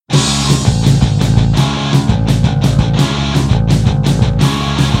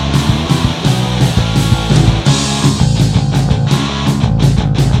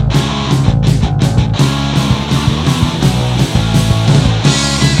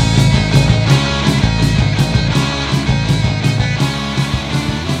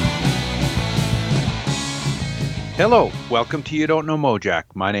Hello, welcome to You Don't Know Mojack.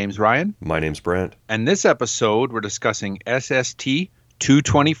 My name's Ryan. My name's Brent. And this episode, we're discussing SST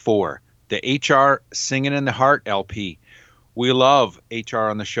 224, the HR Singin in the Heart LP. We love HR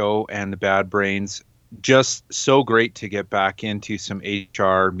on the show and the Bad Brains. Just so great to get back into some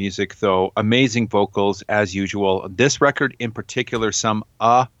HR music, though. Amazing vocals, as usual. This record in particular, some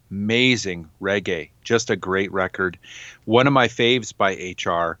amazing reggae. Just a great record. One of my faves by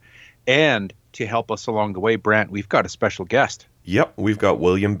HR. And to help us along the way, Brent, we've got a special guest. Yep, we've got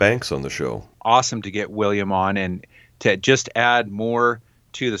William Banks on the show. Awesome to get William on, and to just add more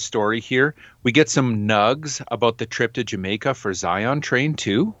to the story here, we get some nugs about the trip to Jamaica for Zion Train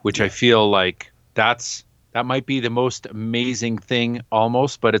 2, which I feel like that might be the most amazing thing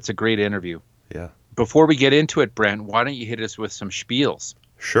almost, but it's a great interview. Yeah. Before we get into it, Brent, why don't you hit us with some spiels?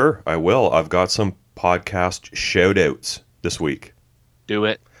 Sure, I will. I've got some podcast shout-outs this week. Do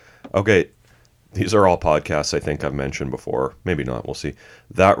it. Okay, these are all podcasts I think I've mentioned before. Maybe not, we'll see.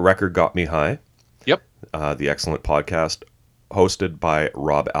 That Record Got Me High. Yep. The excellent podcast hosted by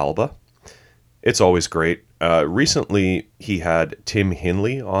Rob Alba. It's always great. Recently, he had Tim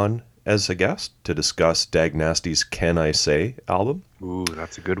Hinley on as a guest to discuss Dag Nasty's Can I Say album. Ooh,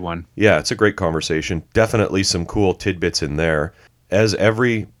 that's a good one. Yeah, it's a great conversation. Definitely some cool tidbits in there. As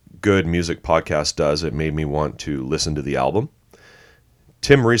every good music podcast does, it made me want to listen to the album.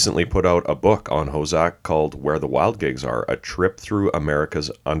 Tim recently put out a book on Hozak called Where the Wild Gigs Are, a trip through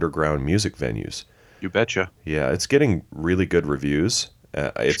America's underground music venues. You betcha. Yeah, it's getting really good reviews.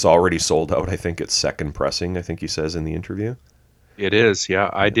 It's already sold out. I think it's second pressing, I think he says in the interview. It is,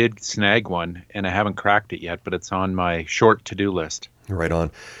 yeah. I did snag one, and I haven't cracked it yet, but it's on my short to-do list. Right on.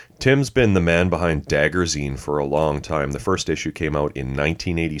 Tim's been the man behind Daggerzine for a long time. The first issue came out in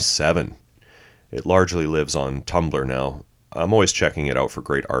 1987. It largely lives on Tumblr now. I'm always checking it out for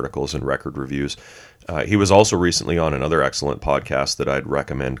great articles and record reviews. He was also recently on another excellent podcast that I'd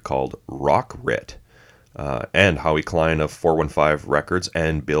recommend called Rock Writ, and Howie Klein of 415 Records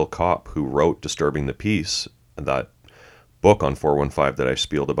and Bill Kopp, who wrote Disturbing the Peace, that book on 415 that I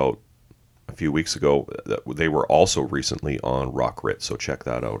spieled about a few weeks ago. They were also recently on Rock Writ, so check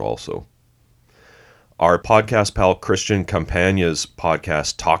that out also. Our podcast pal Christian Campagna's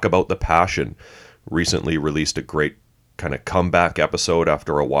podcast, Talk About the Passion, recently released a great kind of comeback episode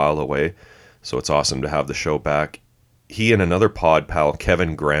after a while away, so it's awesome to have the show back. He and another pod pal,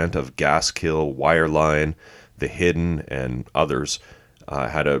 Kevin Grant of Gaskill, Wireline, The Hidden, and others,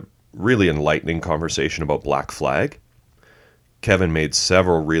 had a really enlightening conversation about Black Flag. Kevin made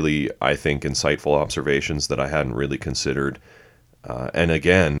several really, I think, insightful observations that I hadn't really considered. And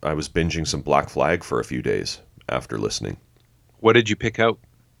again, I was binging some Black Flag for a few days after listening. What did you pick out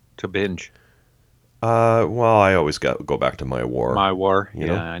to binge? Well, I always go back to My War. My War, you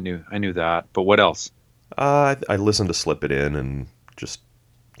know? I knew that. But what else? I listened to Slip It In and just,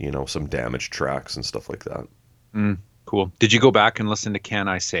 some damaged tracks and stuff like that. Cool. Did you go back and listen to Can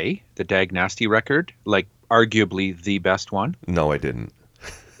I Say, the Dag Nasty record? Like, arguably the best one? No, I didn't.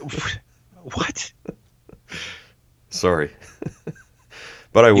 What? Sorry.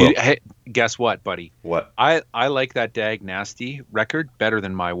 But I will. Hey, guess what, buddy? What? I like that Dag Nasty record better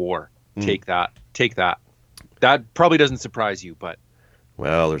than My War. Take that. That probably doesn't surprise you, but...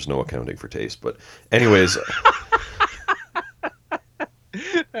 Well, there's no accounting for taste, but anyways...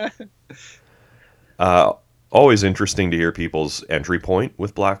 Always interesting to hear people's entry point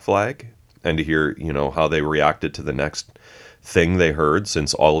with Black Flag, and to hear, how they reacted to the next thing they heard,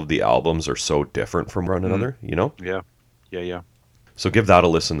 since all of the albums are so different from one another, Yeah. So give that a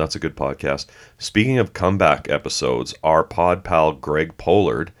listen. That's a good podcast. Speaking of comeback episodes, our pod pal Greg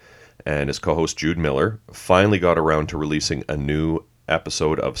Pollard and his co-host Jude Miller finally got around to releasing a new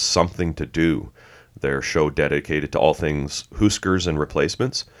episode of Something to Do, their show dedicated to all things Huskers and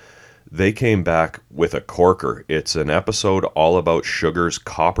replacements. They came back with a corker. It's an episode all about Sugar's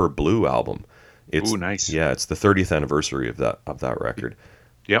Copper Blue album. Ooh, nice. Yeah, it's the 30th anniversary of that record.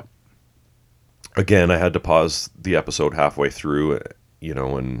 Yep. Again, I had to pause the episode halfway through,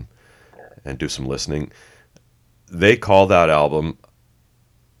 and do some listening. They call that album,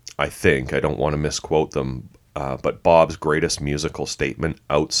 I think, I don't want to misquote them, but Bob's greatest musical statement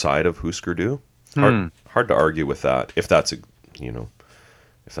outside of Husker Du. Hard to argue with that, if that's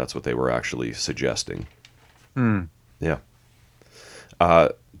what they were actually suggesting. Yeah.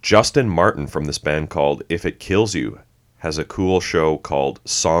 Justin Martin from this band called If It Kills You has a cool show called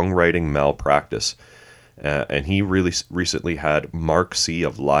Songwriting Malpractice, and he really recently had Mark C.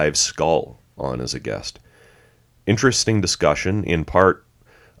 of Live Skull on as a guest. Interesting discussion, in part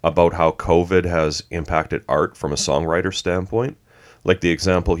about how COVID has impacted art from a songwriter standpoint. Like, the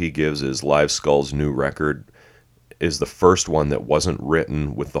example he gives is Live Skull's new record is the first one that wasn't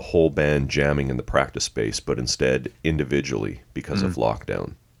written with the whole band jamming in the practice space, but instead individually because of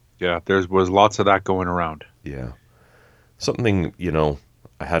lockdown. Yeah, there was lots of that going around. Yeah. Something,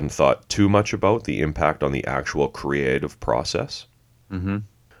 I hadn't thought too much about the impact on the actual creative process. Mm-hmm.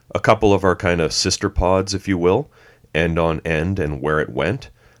 A couple of our kind of sister pods, if you will, End on End and Where It Went.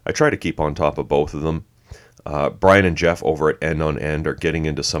 I try to keep on top of both of them. Brian and Jeff over at End on End are getting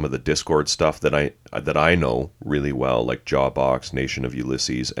into some of the Discord stuff that I know really well, like Jawbox, Nation of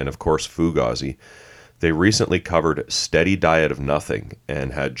Ulysses, and of course Fugazi. They recently covered Steady Diet of Nothing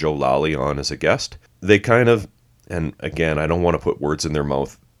and had Joe Lally on as a guest. They kind of, and again, I don't want to put words in their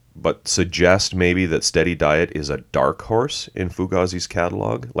mouth, but suggest maybe that Steady Diet is a dark horse in Fugazi's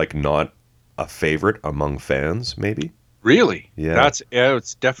catalog, like not a favorite among fans, maybe. Really? Yeah.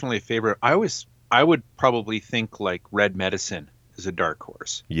 It's definitely a favorite. I would probably think like Red Medicine is a dark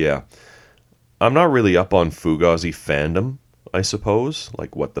horse. Yeah. I'm not really up on Fugazi fandom, I suppose,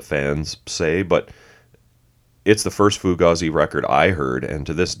 like what the fans say, but it's the first Fugazi record I heard, and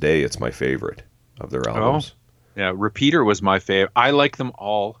to this day, it's my favorite of their albums. Yeah, Repeater was my favorite. I like them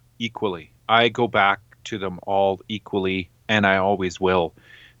all equally. I go back to them all equally, and I always will.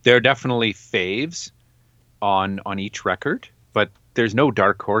 They're definitely faves on each record, but there's no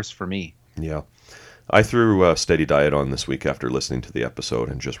dark horse for me. Yeah. I threw Steady Diet on this week after listening to the episode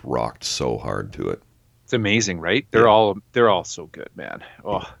and just rocked so hard to it. It's amazing, right? They're all so good, man.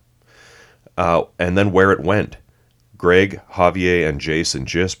 Oh. And then Where It Went. Greg, Javier, and Jason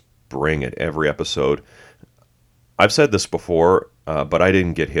just bring it every episode. I've said this before, but I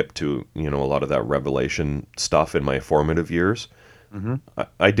didn't get hip to a lot of that Revelation stuff in my formative years. Mm-hmm.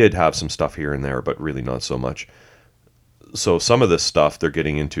 I did have some stuff here and there, but really not so much. So some of this stuff they're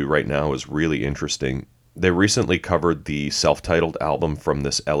getting into right now is really interesting. They recently covered the self-titled album from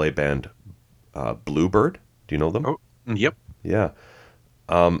this LA band, Bluebird. Do you know them? Oh, yep. Yeah.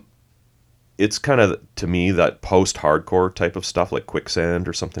 It's kind of, to me, that post-hardcore type of stuff, like Quicksand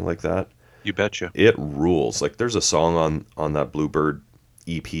or something like that. You betcha. It rules. Like, there's a song on that Bluebird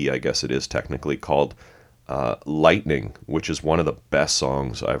EP, I guess it is technically, called Lightning, which is one of the best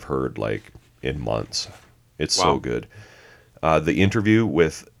songs I've heard, like, in months. It's so good. The interview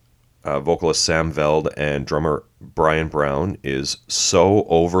with vocalist Sam Veld and drummer Brian Brown is so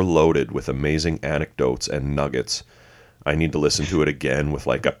overloaded with amazing anecdotes and nuggets. I need to listen to it again with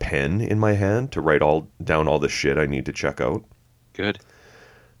like a pen in my hand to write down all the shit I need to check out. Good.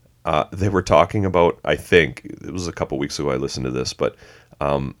 They were talking about, I think, it was a couple weeks ago I listened to this, but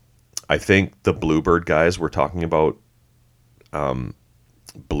I think the Bluebird guys were talking about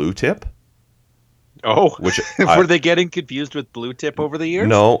Blue Tip. Oh, which were they getting confused with Blue Tip over the years?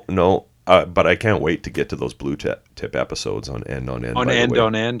 No. But I can't wait to get to those Blue Tip episodes on End on End.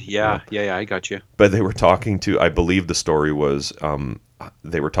 On End. Yeah, I got you. But they were talking to, I believe the story was,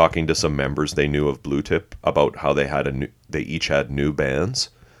 they were talking to some members they knew of Blue Tip about how they each had new bands.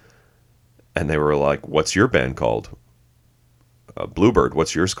 And they were like, "What's your band called?" Bluebird.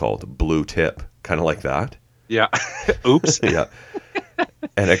 What's yours called? Blue Tip. Kind of like that. Yeah. Oops. Yeah.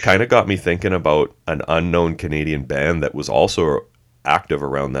 And it kind of got me thinking about an unknown Canadian band that was also active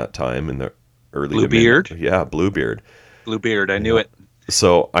around that time in the early Bluebeard? Yeah, Bluebeard. Bluebeard, I knew it.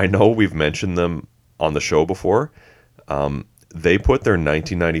 So I know we've mentioned them on the show before. They put their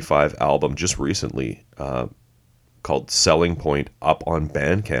 1995 album just recently called Selling Point up on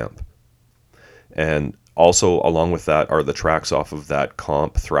Bandcamp. And also along with that are the tracks off of that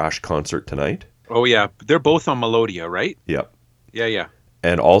comp Thrash Concert Tonight. Oh yeah, they're both on Melodia, right? Yep. Yeah.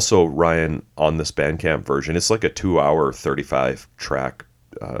 And also, Ryan, on this Bandcamp version, it's like a 2-hour, 35-track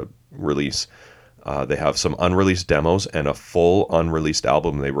release. They have some unreleased demos and a full unreleased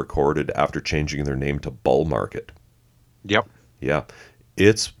album they recorded after changing their name to Bull Market. Yep. Yeah.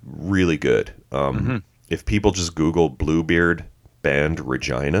 It's really good. If people just Google Bluebeard Band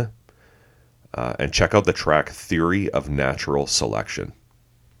Regina and check out the track Theory of Natural Selection.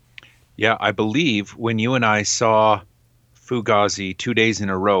 Yeah, I believe when you and I saw Fugazi 2 days in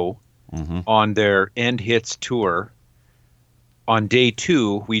a row on their End Hits tour, on day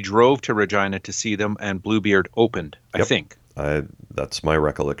 2, we drove to Regina to see them, and Bluebeard opened, I think. That's my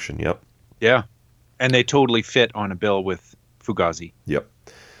recollection, yep. Yeah, and they totally fit on a bill with Fugazi. Yep.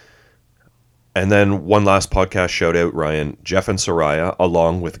 And then one last podcast shout out, Ryan. Jeff and Soraya,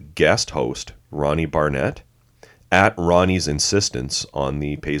 along with guest host Ronnie Barnett, at Ronnie's insistence on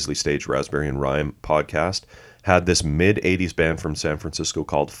the Paisley Stage Raspberry and Rhyme podcast, had this mid-'80s band from San Francisco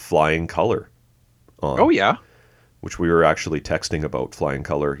called Flying Color on. Oh, yeah. Which we were actually texting about Flying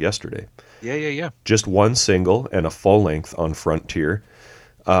Color yesterday. Yeah. Just one single and a full length on Frontier.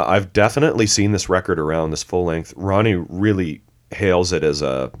 I've definitely seen this record around, this full length. Ronnie really hails it as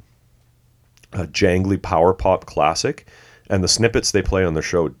a jangly power pop classic, and the snippets they play on the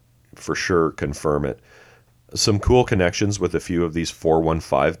show for sure confirm it. Some cool connections with a few of these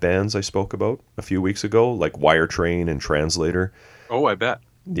 415 bands I spoke about a few weeks ago, like Wire Train and Translator. Oh, I bet.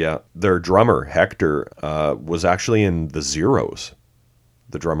 Yeah, their drummer, Hector, was actually in the Zeros,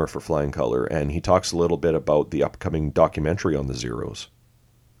 the drummer for Flying Color, and he talks a little bit about the upcoming documentary on the Zeros.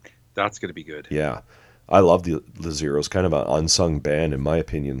 That's going to be good. Yeah, I love the Zeros, kind of an unsung band in my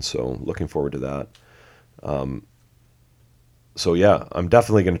opinion, so looking forward to that. So yeah, I'm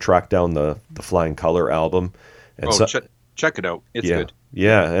definitely going to track down the Flying Color album. And Oh, check it out. It's yeah, good.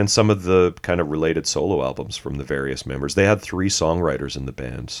 yeah, and some of the kind of related solo albums from the various members. They had 3 songwriters in the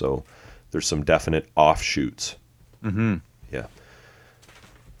band, so there's some definite offshoots. Mm-hmm. Yeah,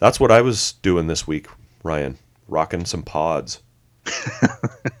 that's what I was doing this week, Ryan. Rocking some pods.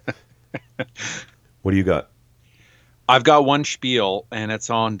 What do you got? I've got one spiel, and it's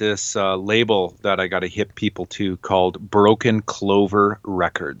on this label that I got to hit people to called Broken Clover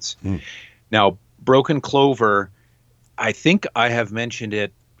Records. Now, Broken Clover, I think I have mentioned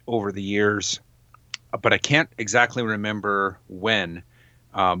it over the years, but I can't exactly remember when.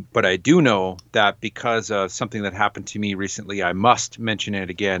 But I do know that because of something that happened to me recently, I must mention it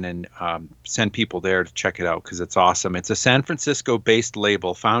again and send people there to check it out because it's awesome. It's a San Francisco-based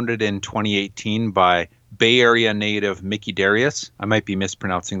label founded in 2018 by Bay Area native Mickey Darius. I might be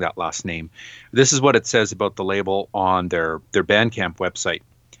mispronouncing that last name. This is what it says about the label on their Bandcamp website.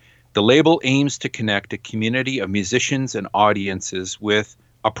 The label aims to connect a community of musicians and audiences with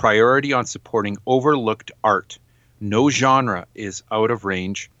a priority on supporting overlooked art. No genre is out of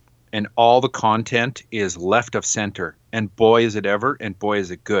range, and all the content is left of center. And boy, is it ever, and boy,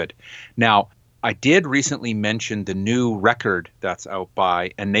 is it good. Now, I did recently mention the new record that's out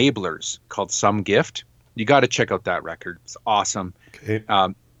by Enablers called Some Gift. You got to check out that record. It's awesome. Okay.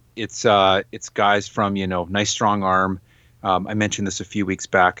 It's guys from, Nice Strong Arm. I mentioned this a few weeks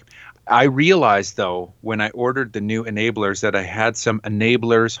back. I realized, though, when I ordered the new Enablers that I had some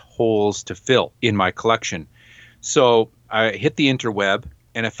Enablers holes to fill in my collection. So I hit the interweb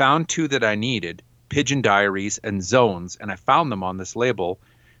and I found 2 that I needed, Pigeon Diaries and Zones, and I found them on this label,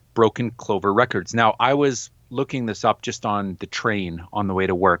 Broken Clover Records. Now, I was looking this up just on the train on the way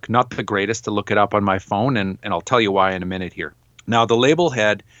to work. Not the greatest to look it up on my phone, and I'll tell you why in a minute here. Now, the label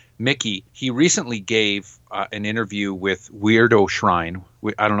head, Mickey, he recently gave an interview with Weirdo Shrine.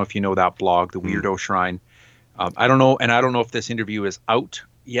 I don't know if you know that blog, the Weirdo Shrine. I don't know, and I don't know if this interview is out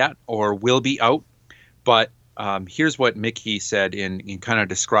yet or will be out, but here's what Mickey said in kind of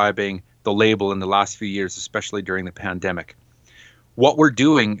describing the label in the last few years, especially during the pandemic. What we're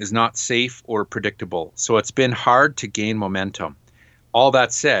doing is not safe or predictable, so it's been hard to gain momentum. All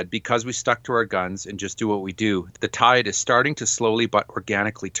that said, because we stuck to our guns and just do what we do, the tide is starting to slowly but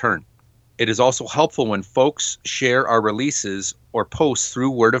organically turn. It is also helpful when folks share our releases or posts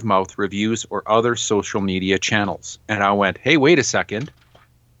through word of mouth, reviews, or other social media channels. And I went, hey, wait a second.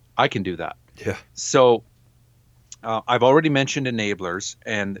 I can do that. Yeah. So I've already mentioned Enablers,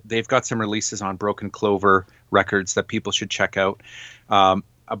 and they've got some releases on Broken Clover Records that people should check out.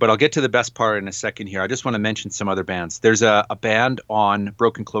 But I'll get to the best part in a second here. I just want to mention some other bands. There's a band on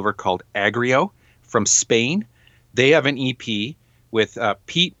Broken Clover called Agrio from Spain. They have an EP with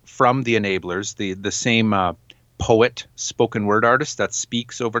Pete from the Enablers, the same poet, spoken word artist that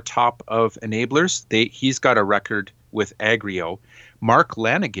speaks over top of Enablers. He's got a record with Agrio. Mark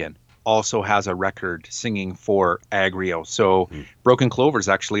Lanigan also has a record singing for Agrio. So Broken Clover is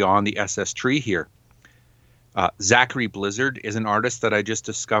actually on the SS tree here. Zachary Blizzard is an artist that I just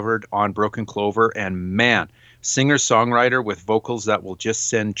discovered on Broken Clover, and man, singer-songwriter with vocals that will just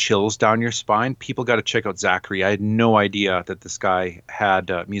send chills down your spine. People got to check out Zachary. I had no idea that this guy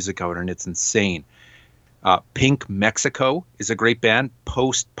had music out, and it's insane. Pink Mexico is a great band,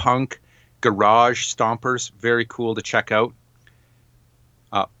 post-punk, garage stompers, very cool to check out.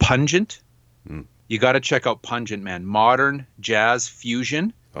 Pungent, you got to check out Pungent, man. Modern jazz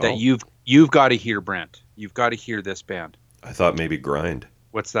fusion that you've got to hear, Brent. You've got to hear this band. I thought maybe Grind.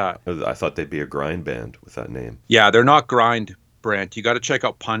 What's that? I thought they'd be a grind band with that name. Yeah, they're not Grind, Brent. You got to check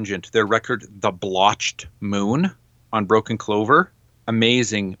out Pungent. Their record, The Blotched Moon, on Broken Clover.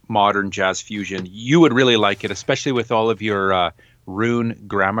 Amazing modern jazz fusion. You would really like it, especially with all of your Rune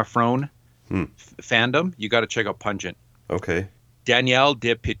Gramophone fandom. You got to check out Pungent. Okay. Danielle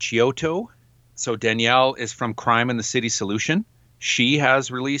De Picciotto. So Danielle is from Crime and the City Solution. She has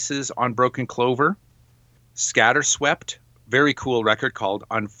releases on Broken Clover. Scatterswept, Very cool record called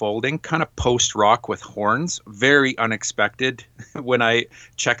Unfolding, kind of post-rock with horns. Very unexpected when I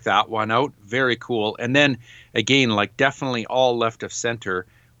checked that one out. Very cool. And then again, like definitely all left of center.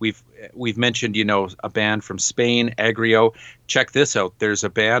 We've mentioned, a band from Spain, Agrio. Check this out. There's a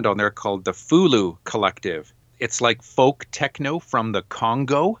band on there called the Fulu Collective. It's like folk techno from the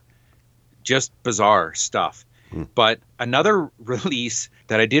Congo. Just bizarre stuff. But another release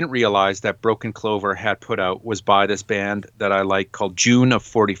that I didn't realize that Broken Clover had put out was by this band that I like called June of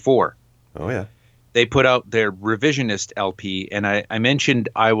 44. Oh, yeah. They put out their Revisionist LP, and I mentioned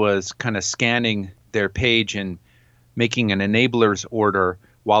I was kind of scanning their page and making an enablers order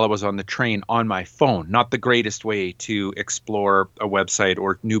while I was on the train on my phone. Not the greatest way to explore a website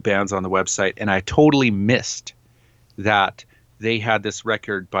or new bands on the website. And I totally missed that they had this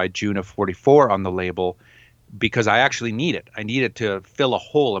record by June of 44 on the label, because I actually need it. I need it to fill a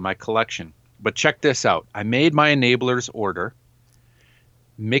hole in my collection. But check this out. I made my enablers order.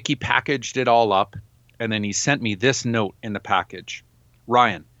 Mickey packaged it all up, and then he sent me this note in the package.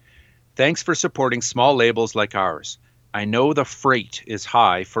 Ryan, thanks for supporting small labels like ours. I know the freight is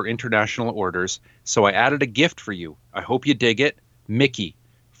high for international orders, so I added a gift for you. I hope you dig it. Mickey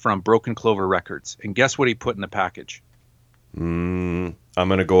from Broken Clover Records. And guess what he put in the package? I'm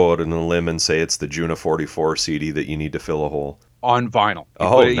going to go out on a limb and say it's the June of 44 CD that you need to fill a hole. On vinyl.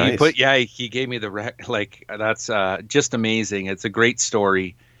 Nice. He gave me the that's just amazing. It's a great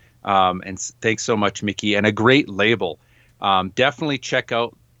story. And thanks so much, Mickey. And a great label. Definitely check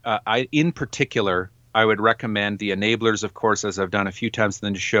out, in particular, I would recommend the Enablers, of course, as I've done a few times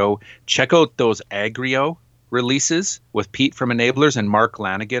in the show. Check out those Agrio releases with Pete from Enablers and Mark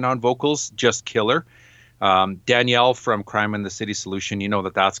Lanigan on vocals. Just killer. Danielle from Crime in the City Solution,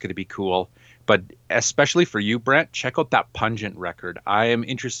 that's going to be cool. But especially for you, Brent, check out that Pungent record. I am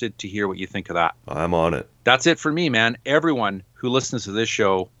interested to hear what you think of that. I'm on it. That's it for me, man. Everyone who listens to this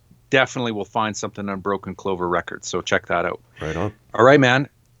show definitely will find something on Broken Clover Records, so check that out. Right on. All right, man.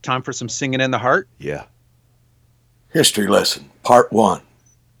 Time for some Singing in the Heart? Yeah. History lesson, part 1.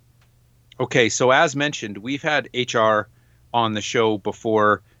 Okay, so as mentioned, we've had HR on the show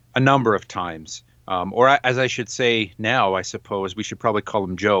before a number of times. Or as I should say now, I suppose we should probably call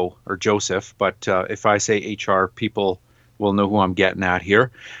him Joe or Joseph. But if I say HR, people will know who I'm getting at here.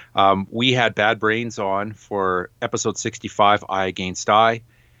 We had Bad Brains on for episode 65, Eye Against Eye.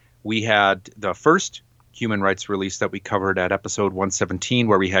 We had the first human rights release that we covered at episode 117,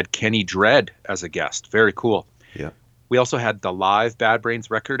 where we had Kenny Dredd as a guest. Very cool. Yeah. We also had the live Bad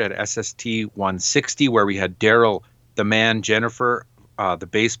Brains record at SST 160, where we had Daryl, the man, Jennifer, the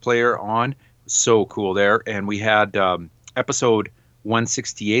bass player, on. So cool there. And we had episode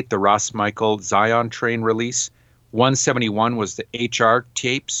 168, the Ross Michael Zion Train release. 171 was the HR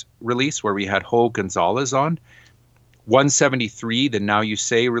tapes release, where we had Ho Gonzalez on. 173, the Now You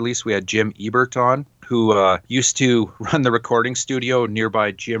Say release, we had Jim Ebert on, who used to run the recording studio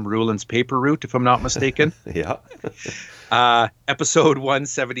nearby Jim Rulin's Paper Route, if I'm not mistaken. Yeah. Episode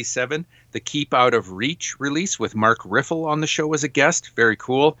 177, the Keep Out of Reach release with Mark Riffle on the show as a guest. Very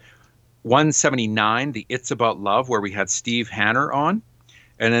cool. 179, the It's About Love, where we had Steve Hanner on.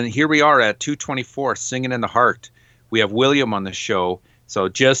 And then here we are at 224, Singing in the Heart. We have William on the show. So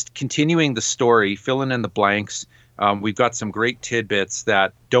just continuing the story, filling in the blanks. We've got some great tidbits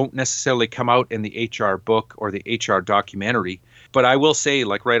that don't necessarily come out in the HR book or the HR documentary. But I will say,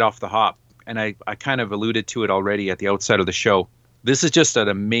 like right off the hop, and I kind of alluded to it already at the outset of the show, this is just an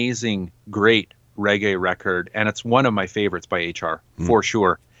amazing, great reggae record. And it's one of my favorites by HR, for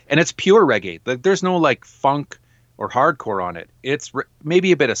sure. And it's pure reggae. There's no like funk or hardcore on it. It's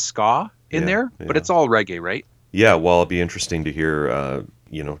maybe a bit of ska in there, but it's all reggae, right? Yeah, well, it'll be interesting to hear,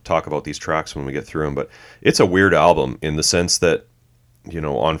 talk about these tracks when we get through them. But it's a weird album in the sense that,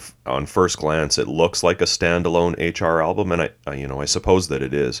 on first glance, it looks like a standalone HR album, and I suppose that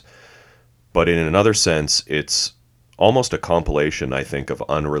it is. But in another sense, it's almost a compilation, I think, of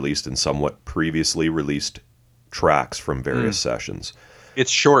unreleased and somewhat previously released tracks from various sessions. It's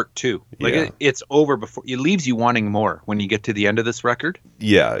short too. It's over before it leaves you wanting more when you get to the end of this record.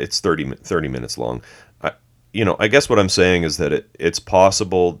 Yeah, it's 30 minutes long. I guess what I'm saying is that it's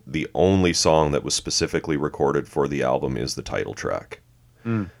possible the only song that was specifically recorded for the album is the title track.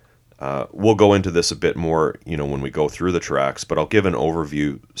 We'll go into this a bit more, when we go through the tracks, but I'll give an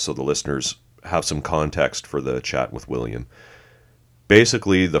overview so the listeners have some context for the chat with William.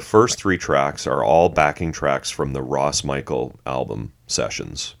 Basically, the first 3 tracks are all backing tracks from the Ross Michael album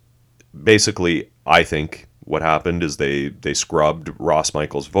sessions. Basically, I think what happened is they scrubbed Ross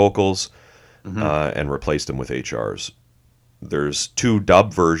Michael's vocals and replaced them with HR's. There's 2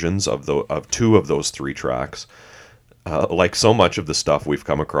 dub versions of 2 of those 3 tracks. Like so much of the stuff we've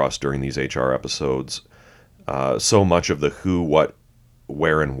come across during these HR episodes, so much of the who, what,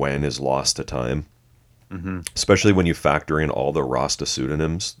 where, and when is lost to time, especially when you factor in all the Rasta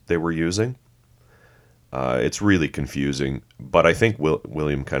pseudonyms they were using. It's really confusing, but I think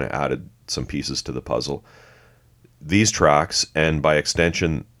William kind of added some pieces to the puzzle. These tracks, and by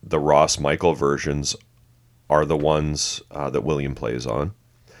extension, the Ross Michael versions, are the ones that William plays on.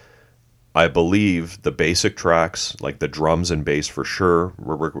 I believe the basic tracks, like the drums and bass for sure,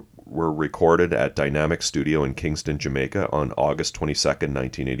 were recorded at Dynamic Studio in Kingston, Jamaica on August 22nd,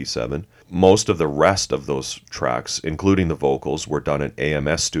 1987. Most of the rest of those tracks, including the vocals, were done at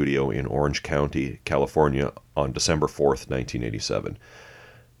AMS Studio in Orange County, California on December 4th, 1987.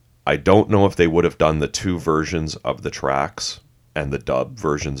 I don't know if they would have done the two versions of the tracks and the dub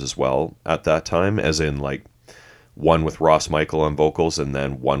versions as well at that time, as in like one with Ross Michael on vocals and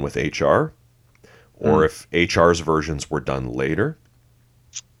then one with HR, or if HR's versions were done later.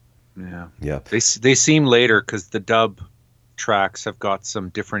 Yeah. They seem later because the dub tracks have got some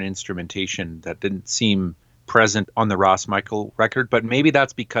different instrumentation that didn't seem present on the Ross Michael record, but maybe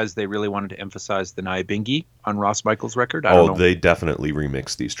that's because they really wanted to emphasize the Nyabingi on Ross Michael's record. I don't know. They definitely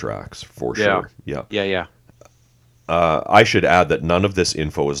remixed these tracks for sure. Yeah. I should add that none of this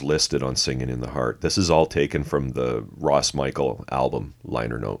info is listed on Singin' in the Heart. This is all taken from the Ross Michael album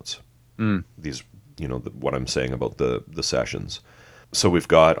liner notes. These, what I'm saying about the sessions. So we've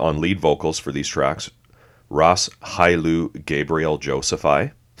got on lead vocals for these tracks, Ross Hailu Gabriel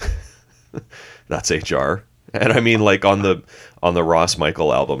Josephi. That's HR. And I mean, like on the Ross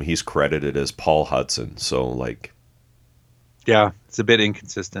Michael album, he's credited as Paul Hudson. So like, yeah, it's a bit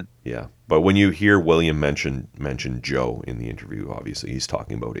inconsistent. Yeah, but when you hear William mention Joe in the interview, obviously he's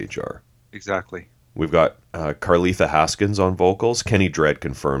talking about HR. Exactly. We've got Carletha Haskins on vocals. Kenny Dredd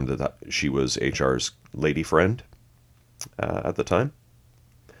confirmed that she was HR's lady friend at the time.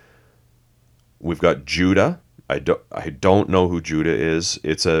 We've got Judah. I don't know who Judah is.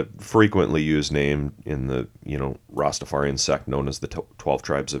 It's a frequently used name in the Rastafarian sect known as the 12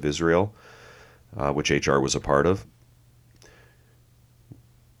 Tribes of Israel, which HR was a part of.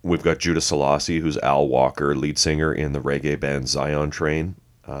 We've got Judah Selassie, who's Al Walker, lead singer in the reggae band Zion Train,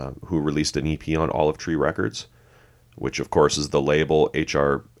 who released an EP on Olive Tree Records, which of course is the label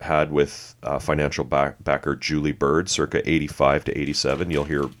HR had with financial backer Julie Bird, circa 85 to 87. You'll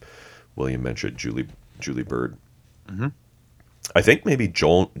hear William mention Julie Bird. I think maybe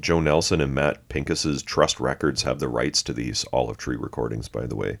Joe Nelson and Matt Pincus's Trust Records have the rights to these Olive Tree recordings, by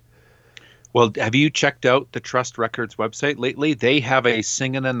the way. Well, have you checked out the Trust Records website lately? They have a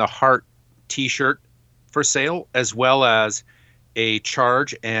Singin' in the Heart t-shirt for sale, as well as a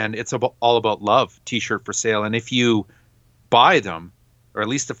Charge and It's All About Love t-shirt for sale. And if you buy them, or at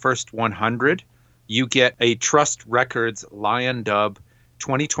least the first 100, you get a Trust Records Lion Dub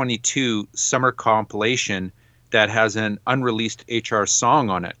 2022 summer compilation that has an unreleased HR song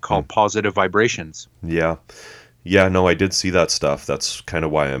on it called Positive Vibrations. Yeah, no, I did see that stuff. That's kind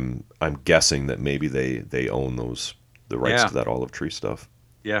of why I'm guessing that maybe they own the rights to that Olive Tree stuff.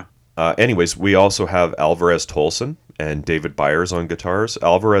 Yeah. Anyways, we also have Alvarez Tolson and David Byers on guitars.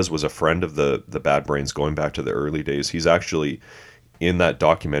 Alvarez was a friend of the Bad Brains going back to the early days. He's actually in that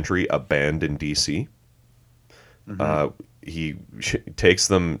documentary, A Band in DC. He takes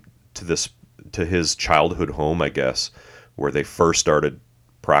them to his childhood home, I guess, where they first started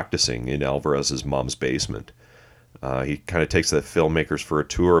practicing in Alvarez's mom's basement. He kind of takes the filmmakers for a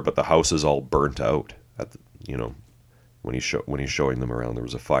tour, but the house is all burnt out when he's showing them around. There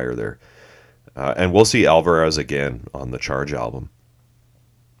was a fire there, and we'll see Alvarez again on the Charge album,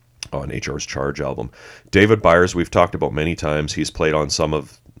 on HR's Charge album. David Byers, we've talked about many times. He's played on some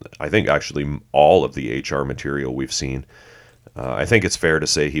of, I think actually all of the HR material we've seen. I think it's fair to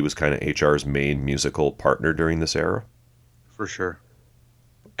say he was kind of HR's main musical partner during this era. For sure.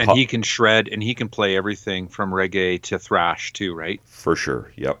 And he can shred, and he can play everything from reggae to thrash too, right? For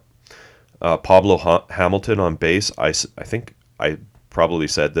sure, yep. Pablo Hamilton on bass. I think I probably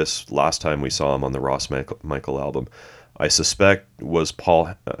said this last time we saw him on the Ross Michael album. I suspect was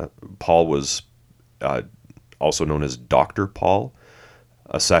Paul was also known as Dr. Paul,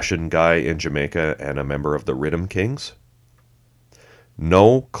 a session guy in Jamaica and a member of the Rhythm Kings.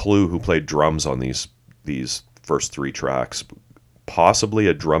 No clue who played drums on these first three tracks. Possibly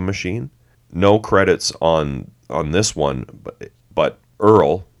a drum machine. No credits on this one, but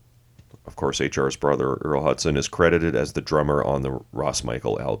Earl, of course HR's brother, Earl Hudson, is credited as the drummer on the Ross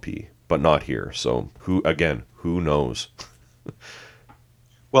Michael LP, but not here. So who knows?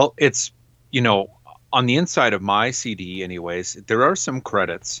 Well, it's, on the inside of my CD anyways, there are some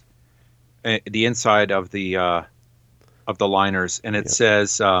credits. The inside of the of the liners, and it Yeah.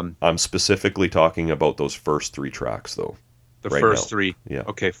 says I'm specifically talking about those first 3 tracks, though. the Right first now. 3. Yeah.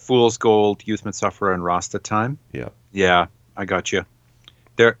 Okay, Fool's Gold, Youthman Sufferer, and Rasta Time. Yeah. Yeah, I got you.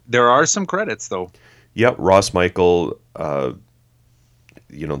 There are some credits though. Yep. Ross Michael, the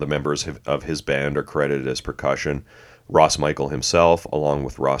members of his band are credited as percussion. Ross Michael himself, along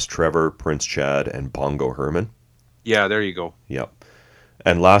with Ross Trevor, Prince Chad, and Bongo Herman. Yeah, there you go. Yep.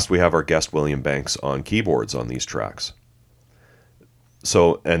 And last, we have our guest William Banks on keyboards on these tracks.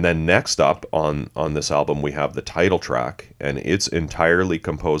 So, and then next up on this album, we have the title track, and it's entirely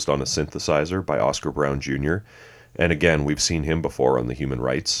composed on a synthesizer by Oscar Brown Jr. And again, we've seen him before on the Human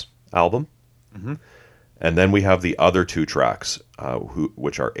Rights album. Mm-hmm. And then we have the other 2 tracks,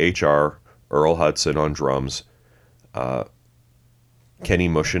 which are H.R., Earl Hudson on drums, Kenny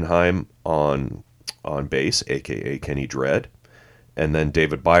Muschenheim on bass, a.k.a. Kenny Dread, and then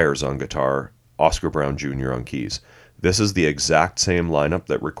David Byers on guitar, Oscar Brown Jr. on keys. This is the exact same lineup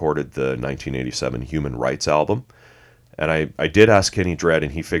that recorded the 1987 Human Rights album. And I did ask Kenny Dread,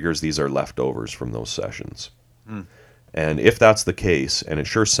 and he figures these are leftovers from those sessions. Mm. And if that's the case, and it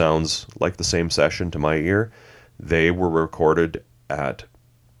sure sounds like the same session to my ear, they were recorded at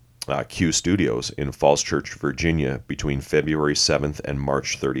Q Studios in Falls Church, Virginia, between February 7th and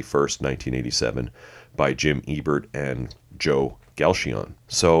March 31st, 1987, by Jim Ebert and Joe Galchion.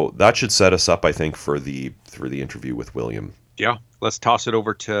 So that should set us up, I think, for the interview with William. Yeah, let's toss it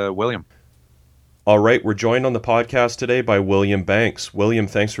over to William. All right, we're joined on the podcast today by William Banks. William,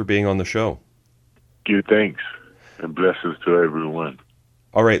 thanks for being on the show. Give thanks and blessings to everyone.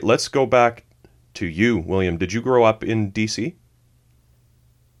 All right, let's go back to you, William. Did you grow up in D.C.?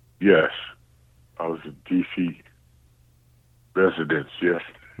 Yes, I was a D.C. resident, yes.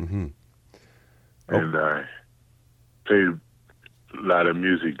 Mm-hmm. And I played a lot of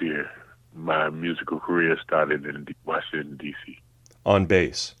music there. My musical career started in Washington, D.C. On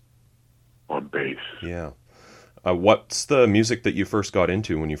bass? On bass. Yeah. What's the music that you first got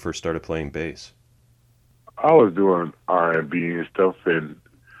into when you first started playing bass? I was doing R&B and stuff, and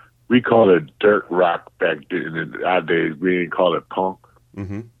we called it dirt rock back then. In our days, we didn't call it punk.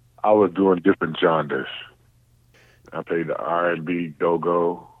 Mm-hmm. I was doing different genres. I played the R&B,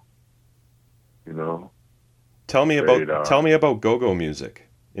 go-go, Tell me about go-go music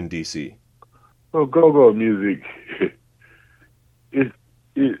in DC. Well, go-go music, it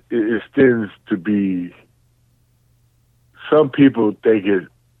tends to be. Some people think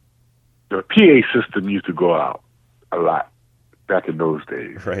the PA system used to go out a lot back in those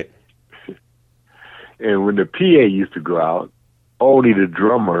days. Right. And when the PA used to go out, only the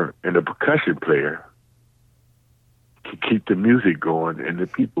drummer and the percussion player could keep the music going and the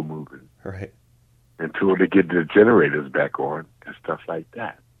people moving. Right. Until they get the generators back on and stuff like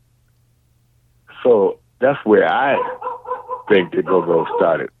that. So that's where I think the go-go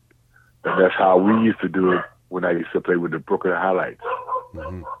started. And that's how we used to do it when I used to play with the Brooklyn Highlights.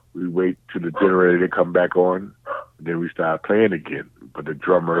 Mm-hmm. We wait till the generator come back on, and then we start playing again. But the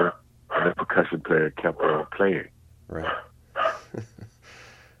drummer and the percussion player kept on playing. Right.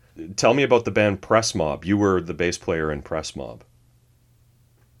 Tell me about the band Press Mob. You were the bass player in Press Mob.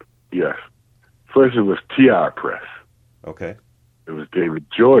 Yes. First it was TR Press. Okay. It was David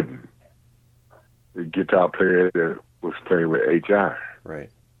Jordan, the guitar player that was playing with HR. Right.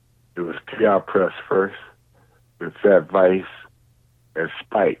 It was TR Press first, with Fat Vice and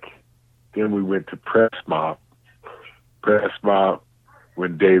Spike. Then we went to Press Mob. Press Mob,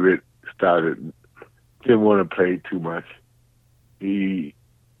 when David didn't want to play too much. We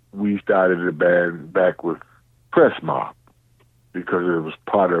started the band back with Press Mob because it was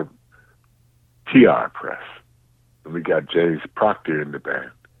part of TR Press. And we got James Proctor in the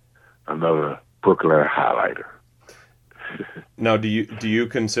band, another Brooklyn highlighter. Now, do you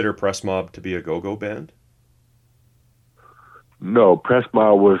consider Press Mob to be a go-go band? No, Press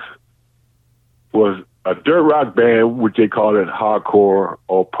Mob was a dirt rock band, which they call it hardcore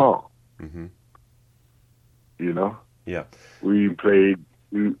or punk. Mm-hmm. Yeah. We played.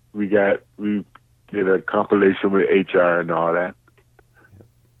 We did a compilation with HR and all that.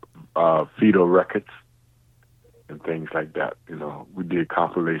 Fido Records and things like that. We did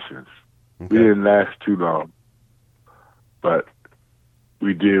compilations. Okay. We didn't last too long, but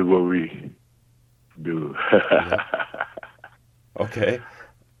we did what we do. Yeah. Okay.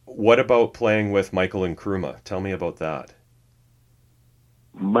 What about playing with Michael and Kruma? Tell me about that.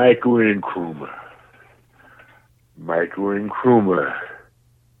 Michael and Kruma.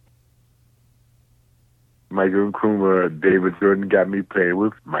 David Jordan got me playing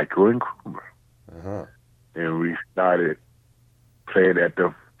with Michael and Kruma. Uh-huh. And we started playing at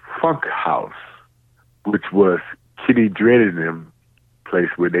the Funk House, which was Kitty Dread in them place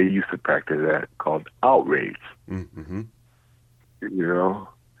where they used to practice at called Outrage. Mm-hmm. You know,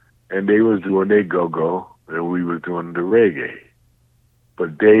 and they was doing their go-go, and we was doing the reggae.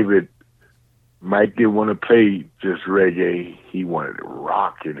 But Mike didn't want to play just reggae. He wanted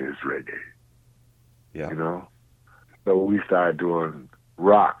rock in his reggae. Yeah. You know, so we started doing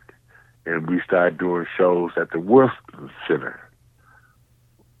rock, and we started doing shows at the Wilson Center.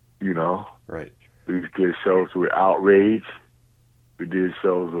 You know, Right. we did shows with Outrage. We did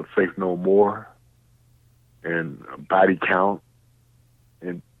shows with Faith No More, and Body Count,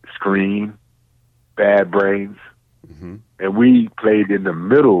 and Scream, Bad Brains. Mm-hmm. And we played in the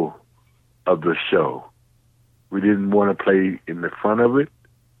middle of the show. We didn't want to play in the front of it.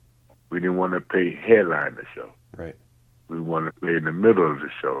 We didn't want to play headline the show. Right. We wanted to play in the middle of the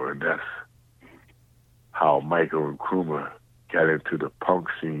show, and that's how Michael and Krumah got into the punk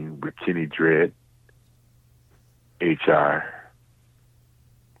scene with Kenny Dread, HR,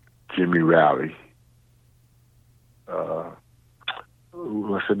 Jimmy Rowley,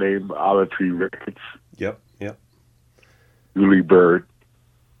 what's the name? Olive Tree Records, Yep. Julie Bird,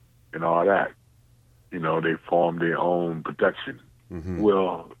 and all that. You know, they formed their own production. Mm-hmm.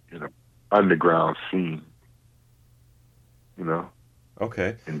 Well, you know, underground scene. You know,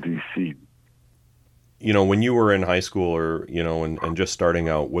 Okay. in D.C. You know, when you were in high school or, you know, and just starting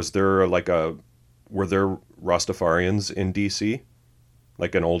out, were there Rastafarians in DC?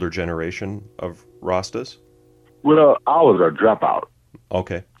 Like an older generation of Rastas? Well, I was a dropout,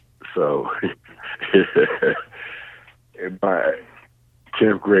 Okay. so in my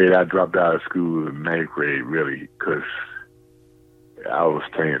 10th grade, I dropped out of school in 9th grade, really, because I was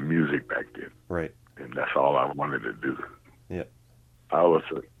playing music back then, Right. and that's all I wanted to do. Yeah. I was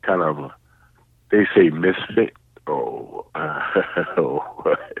kind of they say misfit, you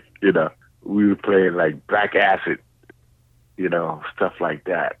know, we were playing like Black Acid, you know, stuff like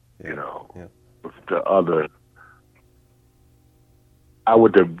that, Yeah. you know, Yeah. with the other. I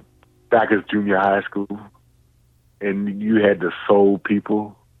went to Bacchus Junior High School, and you had the soul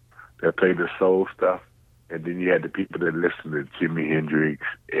people that played the soul stuff, and then you had the people that listened to Jimi Hendrix,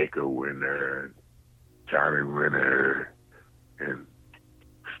 Echo Winter, and Johnny Winter, and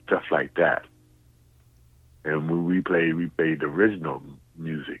stuff like that. And when we played the original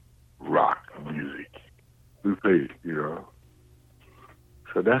music, rock music. We played, you know.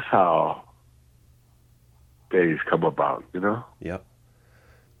 So that's how things come about, you know. Yep.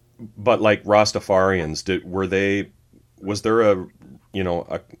 But like Rastafarians, was there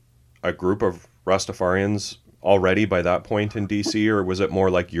a group of Rastafarians already by that point in DC, or was it more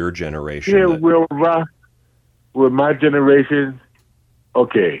like your generation? Yeah, with my generation,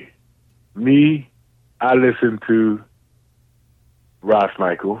 okay, me, I listened to Ross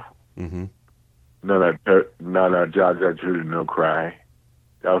Michael, Mm-hmm. None of Jaja Judy No Cry.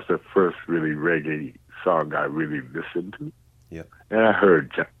 That was the first really reggae song I really listened to. Yep. And I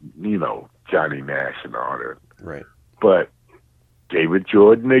heard, Johnny Nash and all that. Right. But David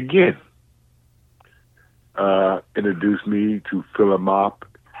Jordan again introduced me to Phil Mop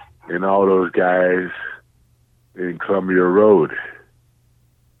and all those guys in Columbia Road,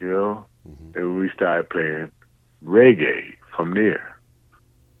 you know? Mm-hmm. And we started playing reggae from there.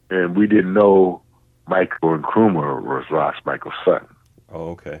 And we didn't know Michael and Krumah was Ross Michael's son Oh,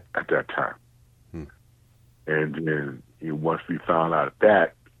 okay. at that time. Hmm. And then once we found out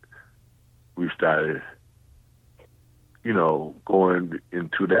that, we started, going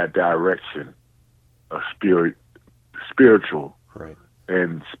into that direction of spiritual Right.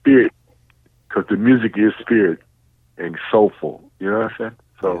 and spirit, because the music is spirit and soulful. You know what I'm saying?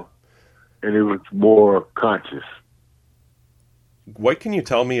 So, and it was more conscious. What can you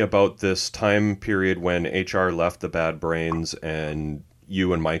tell me about this time period when HR left the Bad Brains and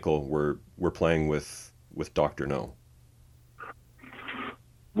you and Michael were playing with Dr. No?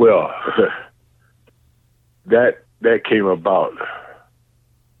 Well, that came about.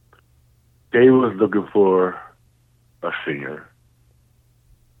 They was looking for a singer.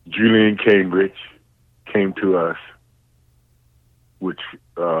 Julian Cambridge came to us, which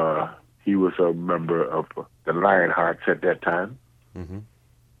he was a member of the Lionhearts at that time. Mm-hmm.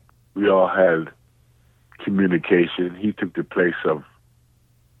 We all had communication. He took the place of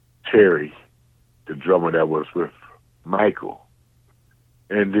Terry, the drummer that was with Michael.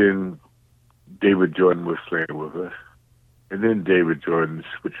 And then David Jordan was playing with us. And then David Jordan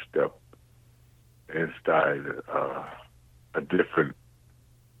switched up and started a different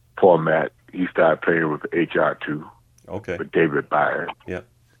format. He started playing with HR2, Okay. with David Byers. Yeah.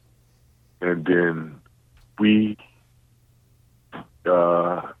 And then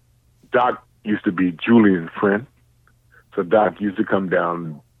Doc used to be Julian's friend. So Doc used to come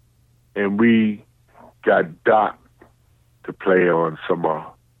down, and we got Doc to play on some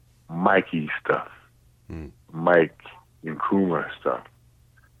Mikey stuff, Mike and Kuma stuff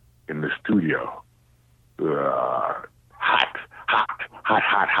in the studio. Hot.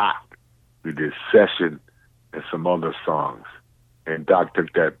 We did Session and some other songs. And Doc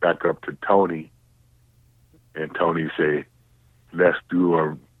took that back up to Tony, and Tony said, let's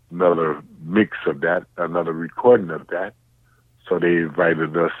do another mix of that, another recording of that. So they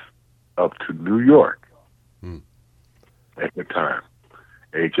invited us up to New York at the time.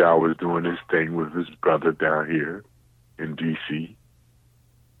 HR was doing his thing with his brother down here in D.C.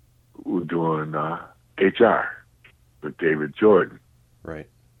 We were doing HR with David Jordan. Right.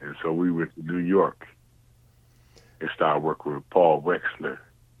 And so we went to New York and started working with Paul Wexler.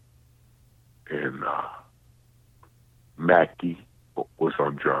 And Mackie was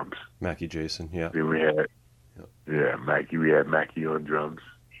on drums. Mackie Jason, yeah. Then we had, Mackie. We had Mackie on drums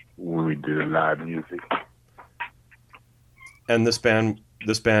when we did live music. And this band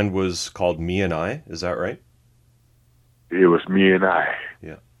was called Me and I, is that right? It was Me and I.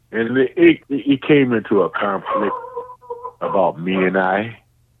 Yeah. And it came into a conflict about Me and I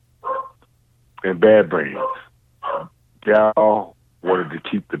and Bad Brains. Gal wanted to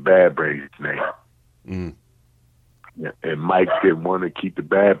keep the Bad Brains name. Yeah, and Mike didn't want to keep the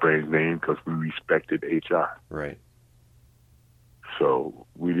Bad Brains name because we respected HR. Right. So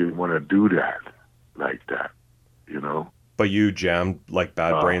we didn't want to do that like that, you know? But you jammed like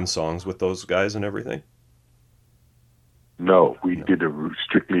Bad Brains songs with those guys and everything? No, we did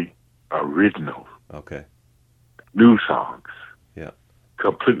strictly original. Okay. New songs. Yeah.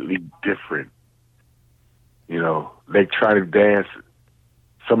 Completely different. You know, they try to dance.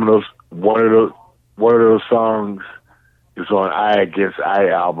 One of those songs is on Eye Against Eye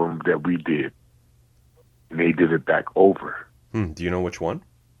album that we did. And they did it back over. Do you know which one?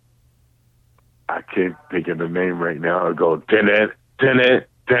 I can't think of the name right now. I'll go, din it, din it,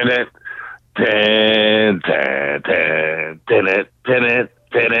 din it, din, din, din, din it, din it,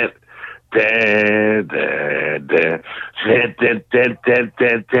 din it, din, din, din, din, din, din, din,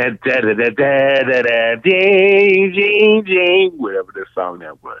 din, din, din, ding, ding, ding, whatever the song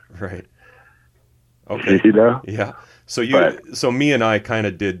that was. Right. Okay. You know? Yeah. So Me and I kind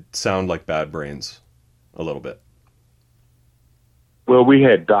of did sound like Bad Brains a little bit. Well, we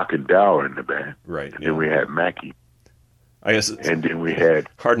had Doc and Dow in the band. Right. And then we had Mackie. I guess it's and then we had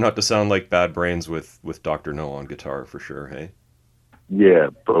hard not to sound like Bad Brains with Dr. No on guitar for sure, hey? Yeah,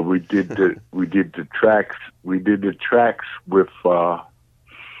 but we did the tracks with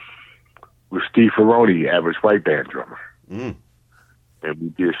Steve Ferroni, Average White Band drummer. And we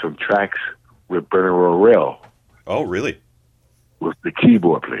did some tracks with Bernard Rorell. Oh, really? Was the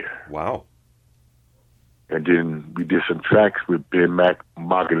keyboard player. Wow. And then we did some tracks with Ben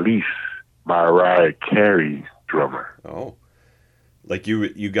Margulies, Mariah Carey's drummer. Oh. Like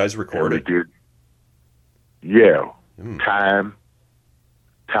you guys recorded? And we did,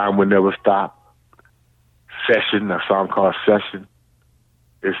 Time Will Never Stop, Session, a song called Session.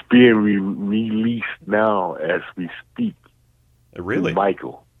 It's being released now as we speak. Really?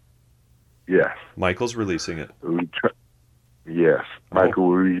 Michael. Yes. Michael's releasing it. Yes. Michael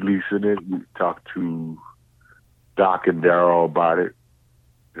was releasing it. We talked to Doc and Darryl about it.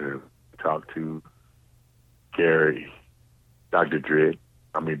 Talked to Gary, Dr.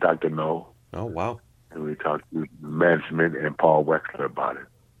 No. Oh, wow. And we talked to management and Paul Wexler about it.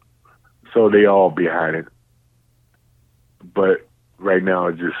 So they all behind it. But right now,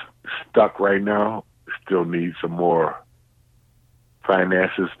 it's just stuck right now. Still need some more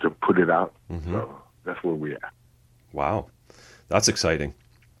finances to put it out. So that's where we are. Wow. That's exciting.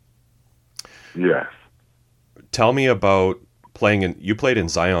 Yes. Tell me about you played in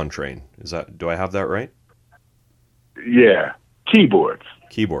Zion Train. Do I have that right? Yeah. Keyboards.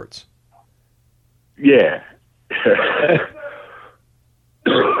 Yeah.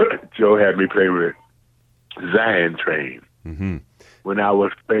 Joe had me play with Zion Train. When I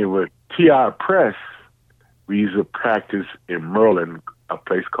was playing with TR Press, we used to practice in Merlin, a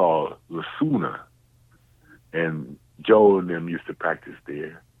place called La Suna. And Joe and them used to practice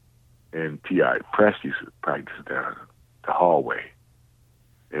there. And T.I. Press used to practice down the hallway.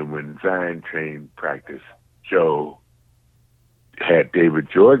 And when Zion Train practiced, Joe had David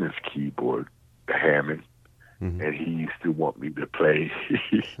Jordan's keyboard, the Hammond, and he used to want me to play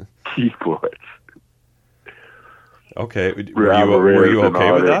keyboards. Okay. Were you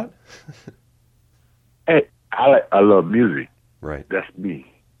okay with that? Hey, I love music. Right. That's me.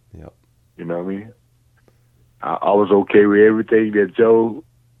 Yep. You know what I mean? I was okay with everything that Joe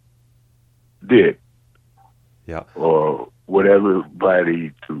did. Yeah. or whatever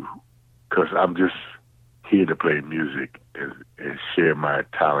body to, because I'm just here to play music and share my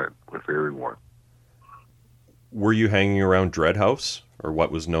talent with everyone. Were you hanging around Dread House, or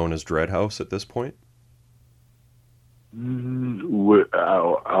what was known as Dread House at this point? Well,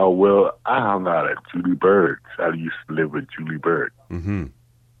 I hung out at Julie Bird's. I used to live with Julie Bird. Mm-hmm.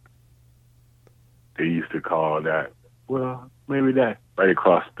 They used to call that, well, maybe that, right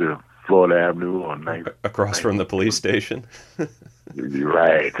across the Florida Avenue on 9th. Across from the police station?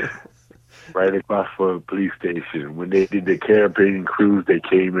 Right. Right across from the police station. When they did the campaign cruise, they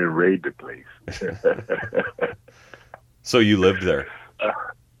came and raided the place. So you lived there?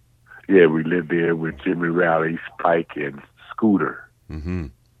 Yeah, we lived there with Jimmy Rowley, Spike, and Scooter Mm-hmm.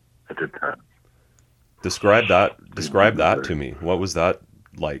 at the time. Describe that to me. What was that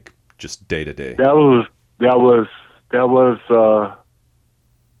like, just day to day? That was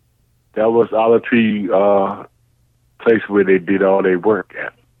Olive Tree place where they did all their work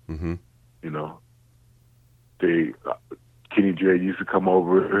at. Mm-hmm. You know, they Kenny Dread used to come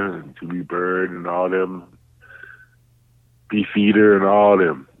over, and Julie Bird and all them, Beefeater and all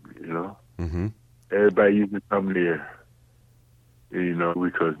them. You know, Mm-hmm. everybody used to come there. You know,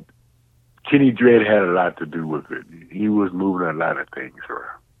 because Kenny Dread had a lot to do with it. He was moving a lot of things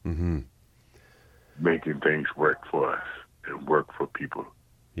around, Mm-hmm. making things work for us and work for people.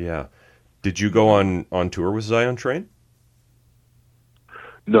 Yeah. Did you go on tour with Zion Train?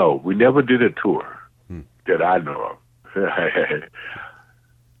 No, we never did a tour that I know of.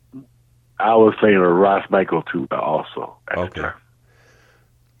 I was playing with Ross Michael too, also at the time.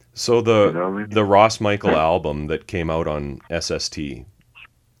 So You know what I mean? the Ross Michael album that came out on SST,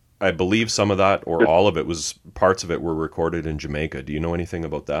 I believe some of that or all of it was parts of it were recorded in Jamaica. Do you know anything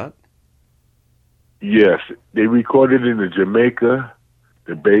about that? Yes, they recorded in the Jamaica,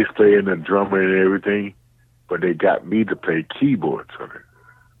 the bass player and the drummer and everything, but they got me to play keyboards on it.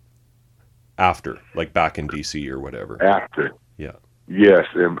 After, like back in DC or whatever. After. Yeah. Yes,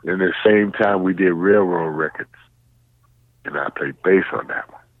 and in the same time we did Railroad Records, and I played bass on that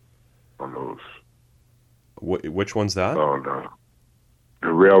one, on those. Which one's that? On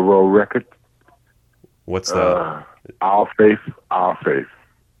the Railroad Record. What's that? Our Faith.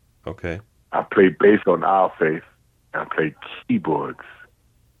 Okay. I played bass on Our Faith. I played keyboards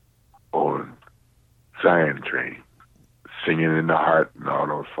on Zion Train, Singing in the Heart and all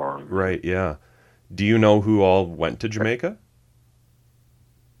those songs. Right, yeah. Do you know who all went to Jamaica?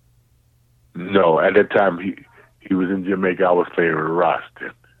 No, at that time he was in Jamaica. I was playing with Ross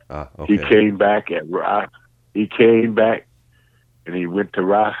then. Okay. He came back at Ross. He came back and he went to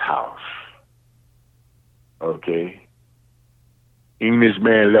Ross' house. Okay.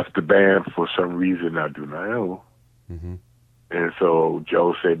 Englishman left the band for some reason I do not know. Mm-hmm. And so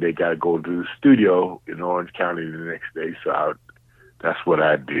Joe said they got to go to the studio in Orange County the next day. So that's what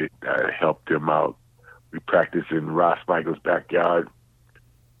I did. I helped him out. We practiced in Ross Michael's backyard.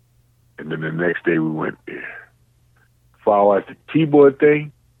 And then the next day we went there. As far as the keyboard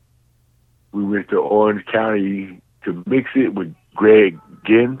thing, we went to Orange County to mix it with Greg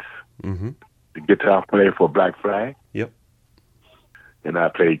Gins, Mm-hmm. the guitar player for Black Flag. Yep. And I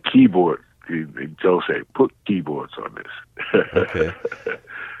played keyboard. Joe said, put keyboards on this. Okay.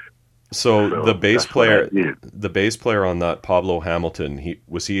 So the bass player on that, Pablo Hamilton,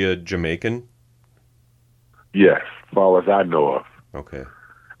 was he a Jamaican? Yes, as far as I know of. Okay.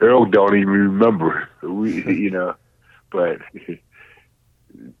 Earl don't even remember. But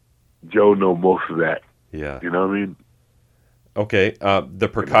Joe know most of that. Yeah. You know what I mean? Okay. The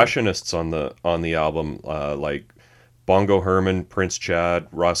percussionists on the album, like Bongo Herman, Prince Chad,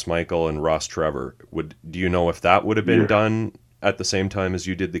 Ross Michael, and Ross Trevor. Do you know if that would have been done at the same time as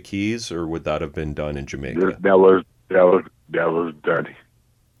you did the keys, or would that have been done in Jamaica? That was done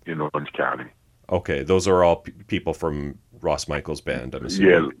in Orange County. Okay, those are all people from Ross Michael's band, I'm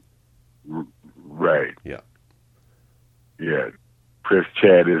assuming. Yeah, right. Yeah. Yeah, Prince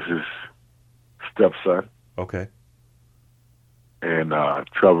Chad is his stepson, Okay. and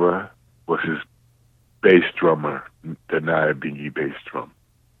Trevor was his bass drummer, the Naya Bingy bass drum.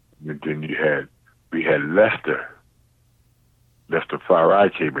 And then we had Lester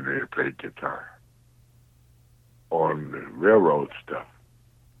Farai came in there and played guitar on the railroad stuff.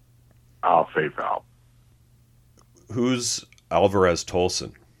 Our Faith album. Who's Alvarez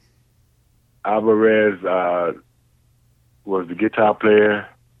Tolson? Alvarez was the guitar player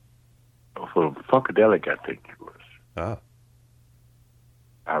for Funkadelic, I think he was. Ah,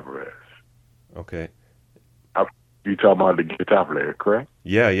 Alvarez. okay. You talking about the guitar player, correct?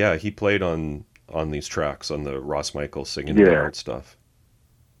 Yeah, he played on these tracks, on the Ross Michael Singing in the Heart stuff.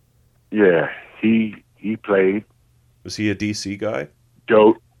 Yeah, he he played. Was he a DC guy?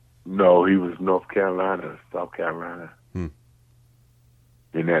 Joe, no, he was North Carolina, South Carolina, Hmm.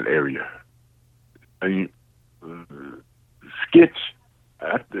 in that area. And Skitch,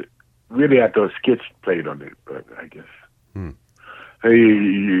 really, I thought Skitch played on it, but I guess. Hmm.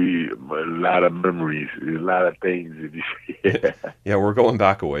 Hey, a lot of memories, a lot of things. Yeah, we're going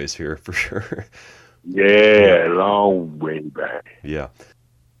back a ways here for sure. Yeah, long way back. Yeah.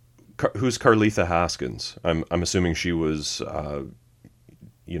 Who's Carletha Haskins? I'm assuming she was,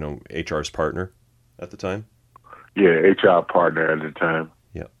 HR's partner at the time. Yeah, HR partner at the time.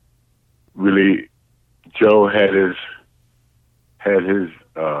 Yeah. Really, Joe had his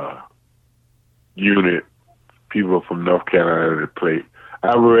unit, people from North Carolina that played.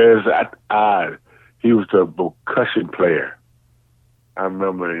 Alvarez, he was the percussion player. I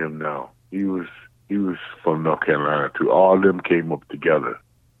remember him now. He was from North Carolina too. All of them came up together,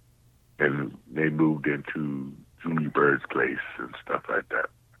 and they moved into Julie Bird's place and stuff like that.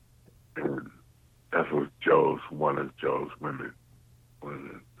 And that was one of Joe's women.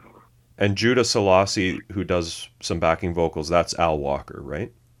 And Judah Selassie, who does some backing vocals, that's Al Walker,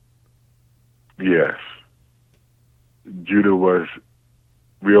 right? Yes. Judah was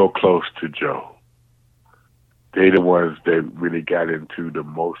real close to Joe. They the ones that really got into the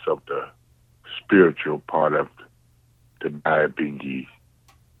most of the spiritual part of the Diabingi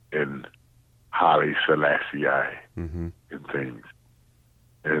and Haile Selassie Mm-hmm. and things.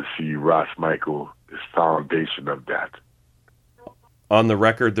 And see Ross Michael is foundation of that. On the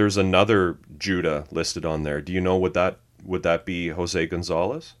record, there's another Judah listed on there. Do you know would that be Jose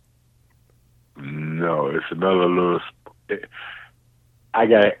Gonzalez? No, it's another little. I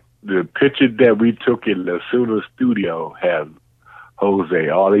got the picture that we took in the Sooner studio. Have Jose?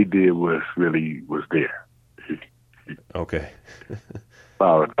 All he did was there. Okay.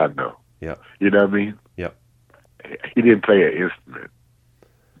 Well, I know. Yeah. You know what I mean? Yeah. He didn't play an instrument.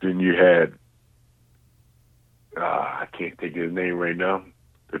 Then you had, I can't think of his name right now,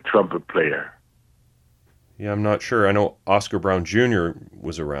 the trumpet player. Yeah, I'm not sure. I know Oscar Brown Jr.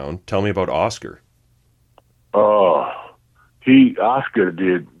 was around. Tell me about Oscar. Oh, Oscar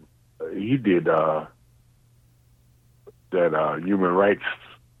did that human rights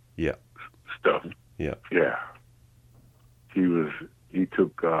stuff. Yeah. Yeah. He was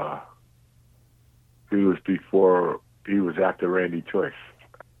after Randy Choice.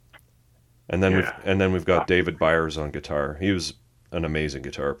 And then we've got David Byers on guitar. He was an amazing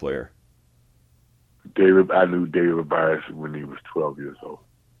guitar player. I knew David Byers when he was 12 years old.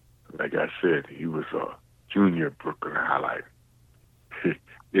 Like I said, he was a junior Brooklyn highlight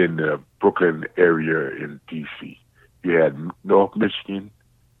in the Brooklyn area in D.C. You had North Michigan,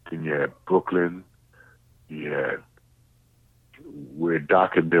 then you had Brooklyn, you had where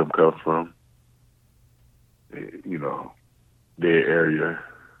Doc and them come from, their area.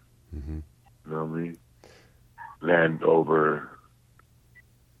 Mm-hmm. You know what I mean? Landover,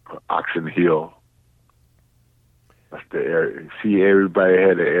 Oxon Hill. That's the area. See, everybody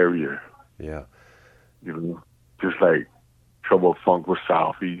had an area. Yeah. Just like Trouble Funk was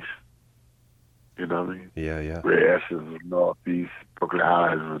Southeast. You know what I mean? Yeah. Red Essence was Northeast. Brooklyn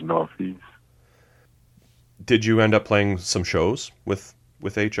Highlands was Northeast. Did you end up playing some shows with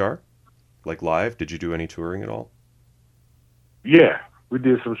HR? Like live? Did you do any touring at all? Yeah. We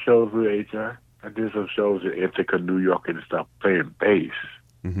did some shows with HR. I did some shows in Ithaca, New York and stuff, playing bass.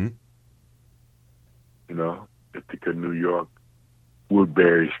 Mm-hmm. Ithaca, New York,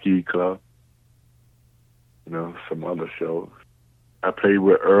 Woodbury Ski Club. Some other shows. I played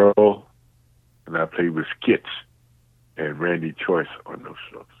with Earl, and I played with Skitch and Randy Choice on those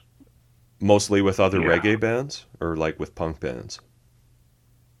shows. Mostly with other reggae bands, or like with punk bands?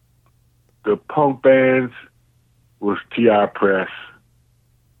 The punk bands was T.R. Press.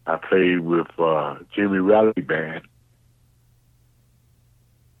 I played with Jimmy Raleigh band.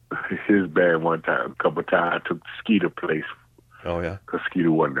 His band a couple times. I took Skeeter place. Oh, yeah? Because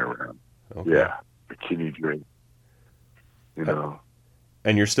Skeeter wasn't around. Okay. Yeah, McKinney Drake.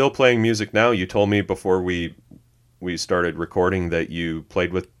 And you're still playing music now. You told me before we started recording that you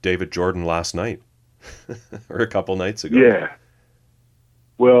played with David Jordan last night. Or a couple nights ago. Yeah.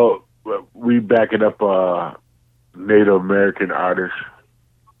 Well, we backing up Native American artist,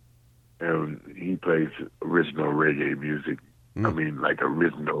 and he plays original reggae music. I mean, like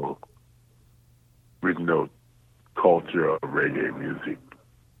original culture of reggae music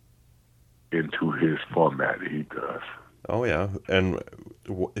into his format he does. Oh yeah, and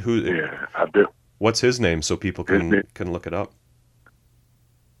who? Yeah, what's his name so people can look it up?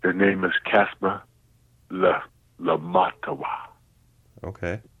 His name is Casper Lamatawa.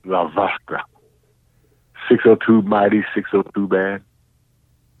 Okay. La Vasca. 602 Mighty 602 Band.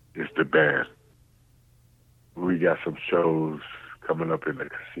 It's the band. We got some shows coming up in the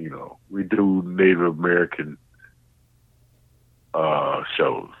casino. We do Native American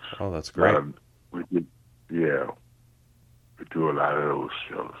shows. Oh, that's great. We do a lot of those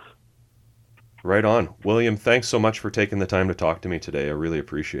shows. Right on. William, thanks so much for taking the time to talk to me today. I really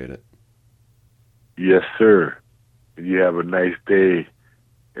appreciate it. Yes, sir. You have a nice day,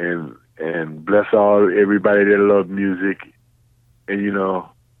 and bless everybody that loves music. And I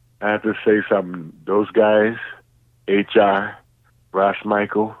have to say something. Those guys, HR, Ross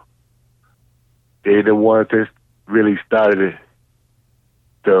Michael, they the ones that really started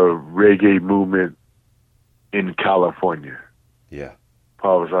the reggae movement in California. Yeah. As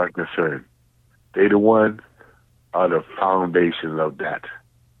far as I'm concerned, they the one are the foundation of that.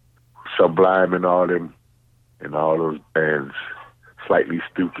 Sublime and all them, and all those bands, Slightly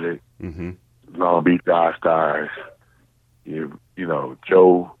Stupid, Long Beach All Stars. You know,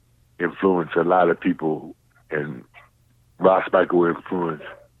 Joe influenced a lot of people, and Ross Michael influenced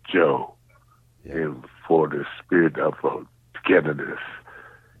Joe, and for the spirit of togetherness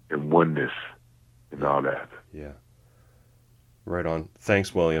and oneness and all that. Yeah. Right on.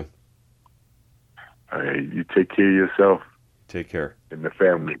 Thanks, William. All right, you take care of yourself. Take care. And the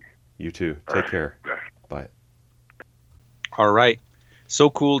family. You too. Take care. Bye. All right. So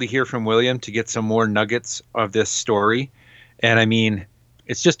cool to hear from William, to get some more nuggets of this story. And I mean,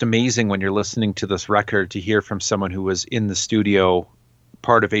 it's just amazing when you're listening to this record to hear from someone who was in the studio,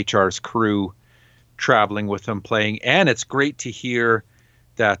 part of HR's crew, traveling with them, playing. And it's great to hear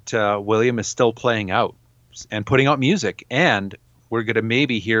that William is still playing out and putting out music. And we're going to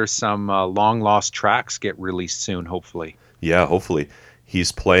maybe hear some long lost tracks get released soon, hopefully. Yeah, hopefully.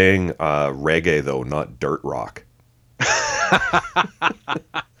 He's playing reggae, though, not dirt rock.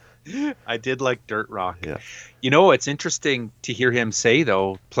 I did like dirt rock. Yeah. It's interesting to hear him say,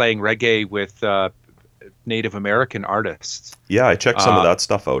 though, playing reggae with Native American artists. Yeah, I checked some of that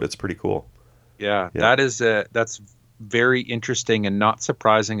stuff out. It's pretty cool. Yeah. That's very interesting and not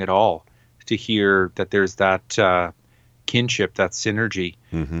surprising at all to hear that there's that kinship, that synergy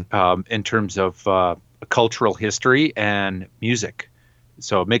in terms of cultural history and music.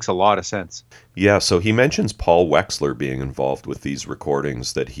 So it makes a lot of sense. Yeah, so he mentions Paul Wexler being involved with these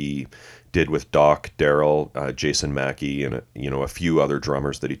recordings that he did with Doc, Daryl, Jason Mackey, and a few other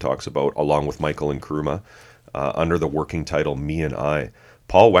drummers that he talks about, along with Michael and Kruma, under the working title Me and I.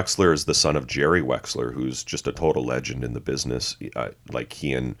 Paul Wexler is the son of Jerry Wexler, who's just a total legend in the business. Like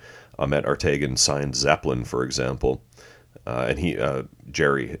he and Ahmet Artegan signed Zeppelin, for example. And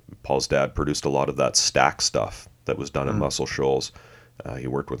Jerry, Paul's dad, produced a lot of that Stack stuff that was done at Muscle Shoals. He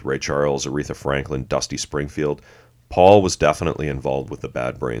worked with Ray Charles, Aretha Franklin, Dusty Springfield. Paul was definitely involved with the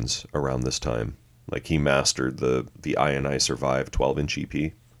Bad Brains around this time. Like he mastered the I and I Survive 12-inch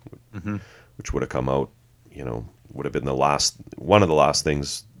EP, which would have come out, would have been one of the last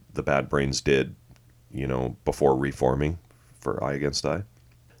things the Bad Brains did, before reforming for Eye Against Eye.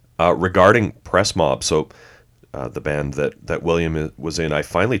 Regarding Press Mob, so the band that William was in, I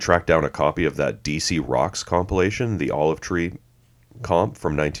finally tracked down a copy of that DC Rocks compilation, the Olive Tree comp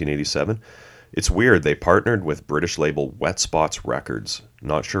from 1987. It's weird. They partnered with British label Wet Spots Records.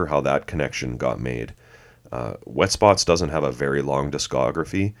 Not sure how that connection got made. Wet Spots doesn't have a very long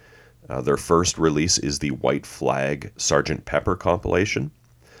discography. Their first release is the White Flag Sgt. Pepper compilation.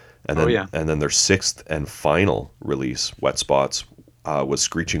 And then their sixth and final release, Wet Spots, was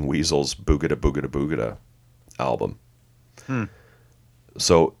Screeching Weasel's Boogada Boogada Boogada album.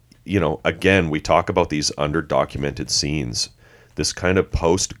 So, again, we talk about these underdocumented scenes. This kind of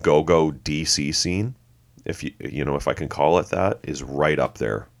post-go-go DC scene, if I can call it that, is right up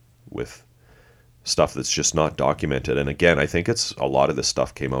there with stuff that's just not documented. And again, I think it's a lot of this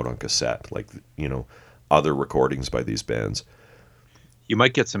stuff came out on cassette, like, other recordings by these bands. You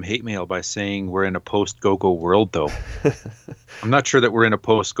might get some hate mail by saying we're in a post-go-go world, though. I'm not sure that we're in a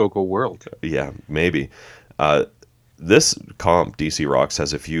post-go-go world. Yeah, maybe. This comp, DC Rocks,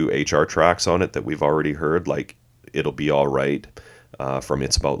 has a few HR tracks on it that we've already heard, like It'll Be All Right from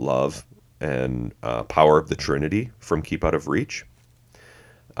It's About Love, and Power of the Trinity from Keep Out of Reach.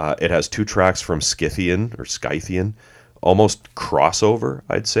 It has two tracks from Scythian, almost crossover,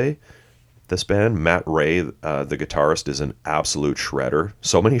 I'd say. This band, Matt Ray, the guitarist, is an absolute shredder.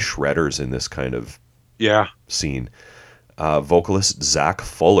 So many shredders in this kind of scene. Vocalist Zach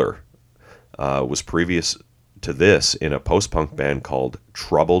Fuller was previous to this in a post-punk band called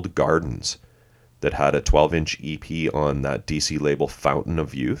Troubled Gardens that had a 12-inch EP on that DC label Fountain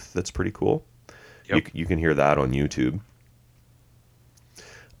of Youth. That's pretty cool. Yep. You can hear that on YouTube.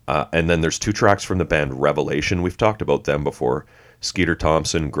 And then there's 2 tracks from the band Revelation. We've talked about them before. Skeeter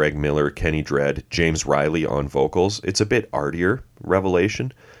Thompson, Greg Miller, Kenny Dredd, James Riley on vocals. It's a bit artier,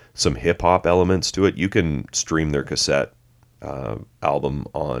 Revelation. Some hip-hop elements to it. You can stream their cassette album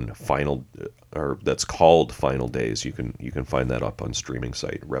on Final, or that's called Final Days. You can find that up on streaming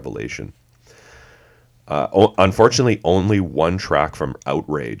site, Revelation. Unfortunately, only 1 track from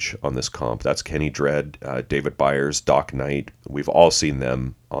Outrage on this comp. That's Kenny Dredd, David Byers, Doc Knight. We've all seen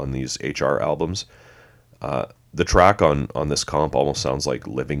them on these HR albums. The track on this comp almost sounds like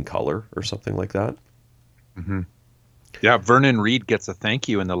Living Color or something like that. Mm-hmm. Yeah, Vernon Reid gets a thank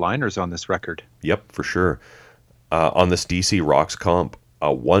you in the liners on this record. Yep, for sure. On this DC Rocks comp,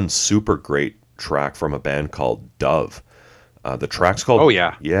 one super great track from a band called Dove. The track's called... Oh,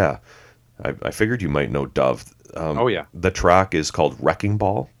 yeah. Yeah. I figured you might know Dove. Oh, yeah. The track is called Wrecking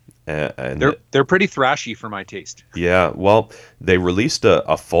Ball. And they're pretty thrashy for my taste. Yeah, well, they released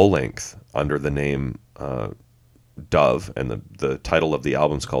a full-length under the name Dove, and the title of the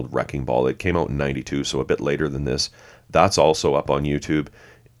album's called Wrecking Ball. It came out in 92, so a bit later than this. That's also up on YouTube.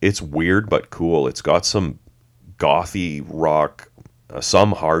 It's weird but cool. It's got some gothy rock,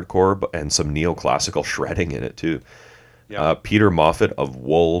 some hardcore, and some neoclassical shredding in it, too. Yeah. Peter Moffat of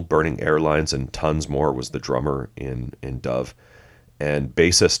Wool, Burning Airlines, and tons more was the drummer in Dove. And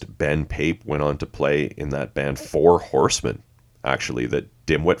bassist Ben Pape went on to play in that band Four Horsemen, actually, that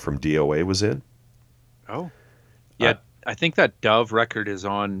Dimwit from DOA was in. Oh. Yeah, I think that Dove record is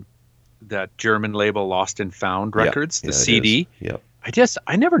on that German label Lost and Found Records, the CD. Yeah.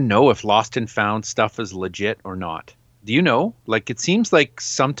 I never know if Lost and Found stuff is legit or not. Do you know? Like, it seems like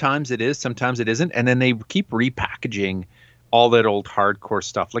sometimes it is, sometimes it isn't. And then they keep repackaging all that old hardcore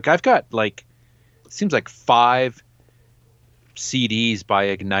stuff. Like, I've got, like, it seems like 5 CDs by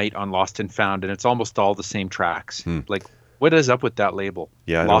Ignite on Lost and Found, and it's almost all the same tracks. Like, what is up with that label?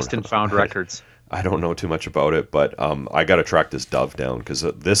 Yeah, Lost and Found Records. I don't know too much about it, but I got to track this Dove down, because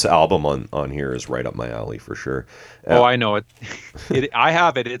this album on here is right up my alley for sure. I know it. I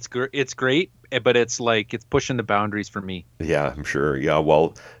have it. It's great, but it's like it's pushing the boundaries for me. Yeah, I'm sure. Yeah,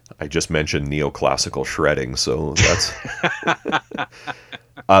 well, I just mentioned neoclassical shredding, so that's...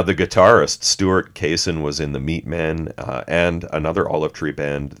 The guitarist, Stuart Kaysen, was in the Meatmen, and another Olive Tree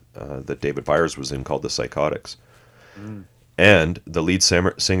band that David Byers was in called the Psychotics. And the lead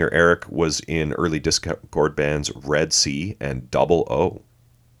singer, Eric, was in early Discord bands Red Sea and Double O,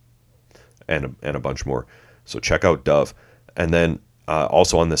 and a bunch more. So check out Dove. And then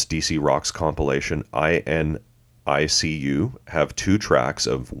also on this DC Rocks compilation, INICU have 2 tracks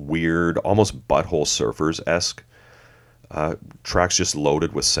of weird, almost Butthole Surfers-esque tracks just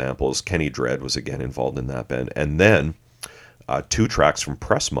loaded with samples. Kenny Dredd was again involved in that band. And then 2 tracks from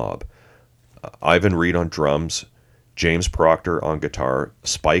Press Mob. Ivan Reed on drums, James Proctor on guitar,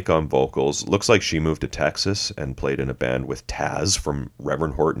 Spike on vocals. Looks like she moved to Texas and played in a band with Taz from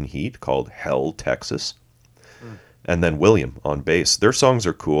Reverend Horton Heat called Hell, Texas. And then William on bass. Their songs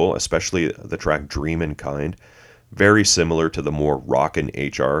are cool, especially the track Dream in Kind. Very similar to the more rockin'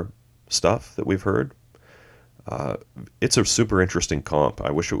 HR stuff that we've heard. It's a super interesting comp. I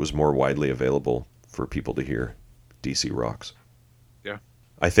wish it was more widely available for people to hear. DC Rocks. Yeah.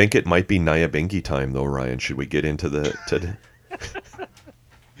 I think it might be Nyabingi time, though, Ryan. Should we get into the...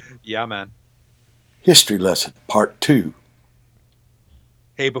 Yeah, man. History Lesson, Part 2.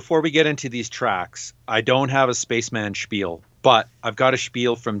 Hey, before we get into these tracks, I don't have a Spaceman spiel, but I've got a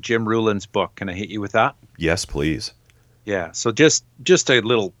spiel from Jim Rulin's book. Can I hit you with that? Yes, please. Yeah, so just a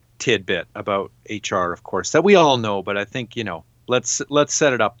little tidbit about HR, of course, that we all know, but I think, let's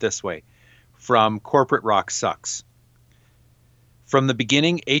set it up this way. From Corporate Rock Sucks. From the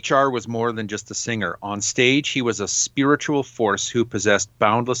beginning, HR was more than just a singer. On stage, he was a spiritual force who possessed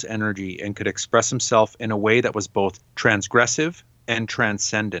boundless energy and could express himself in a way that was both transgressive and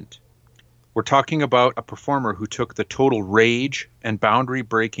transcendent. We're talking about a performer who took the total rage and boundary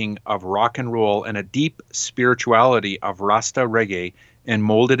breaking of rock and roll and a deep spirituality of Rasta reggae and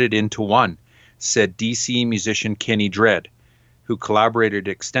molded it into one, said DC musician Kenny Dredd, who collaborated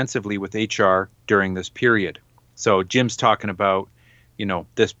extensively with HR during this period. So Jim's talking about,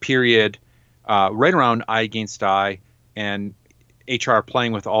 this period right around Eye Against Eye and HR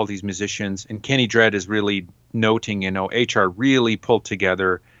playing with all these musicians. And Kenny Dredd is really noting, HR really pulled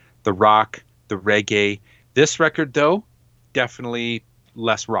together the rock, the reggae. This record, though, definitely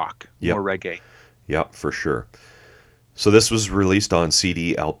less rock, more reggae. Yeah, for sure. So this was released on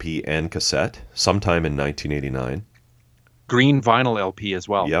CD, LP, and cassette sometime in 1989. Green vinyl LP as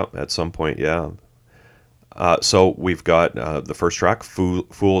well. Yeah, at some point, yeah. So we've got the first track,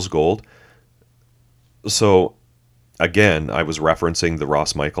 Fool's Gold. So again, I was referencing the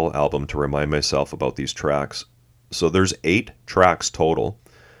Ross Michael album to remind myself about these tracks. So there's 8 tracks total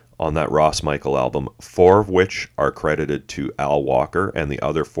on that Ross Michael album, 4 of which are credited to Al Walker, and the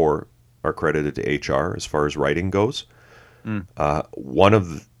other 4 are credited to HR as far as writing goes. One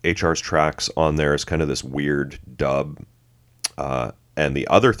of HR's tracks on there is kind of this weird dub, and the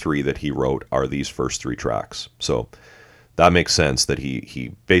other 3 that he wrote are these first 3 tracks. So that makes sense that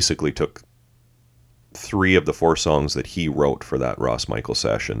he basically took 3 of the 4 songs that he wrote for that Ross Michael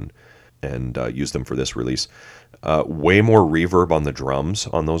session and used them for this release. Way more reverb on the drums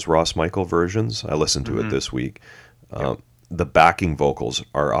on those Ross Michael versions. I listened to it this week. The backing vocals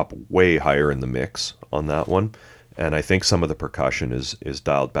are up way higher in the mix on that one, and I think some of the percussion is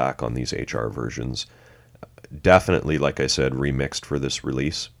dialed back on these HR versions. Definitely, like I said, remixed for this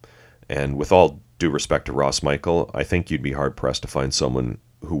release. And with all due respect to Ross Michael, I think you'd be hard-pressed to find someone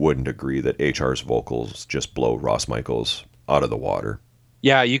who wouldn't agree that HR's vocals just blow Ross Michael's out of the water.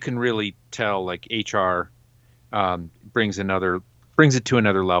 Yeah, you can really tell like HR brings it to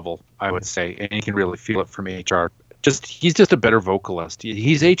another level, I would say, and you can really feel it from HR. He's just a better vocalist.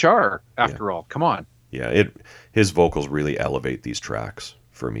 He's HR after all. Come on. Yeah, his vocals really elevate these tracks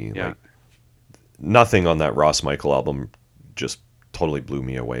for me. Yeah. Like, nothing on that Ross Michael album just totally blew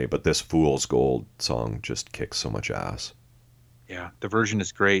me away, but this Fool's Gold song just kicks so much ass. Yeah, the version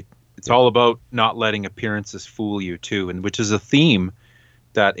is great. It's all about not letting appearances fool you too, and which is a theme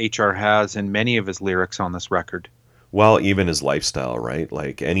that HR has in many of his lyrics on this record. Well, even his lifestyle, right?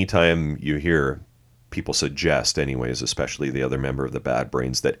 Like anytime you hear people suggest anyways, especially the other member of the Bad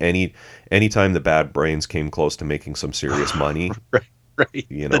Brains, that anytime the Bad Brains came close to making some serious money, right.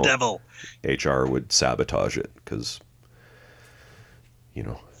 You know, The devil. HR would sabotage it because, you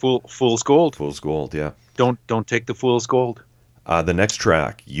know, Fool's gold. Fool's Gold, yeah. Don't take the fool's gold. The next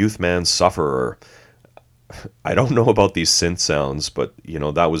track, Youth Man Sufferer. I don't know about these synth sounds, but, you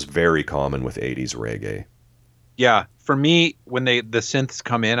know, that was very common with 80s reggae. Yeah, for me, when the synths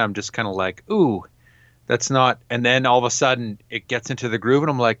come in, I'm just kind of like, ooh, that's not. And then all of a sudden, it gets into the groove, and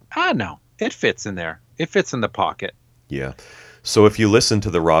I'm like, no, it fits in there. It fits in the pocket. Yeah. So if you listen to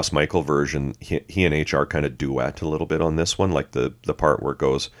the Ross Michael version, he and HR kind of duet a little bit on this one, like the part where it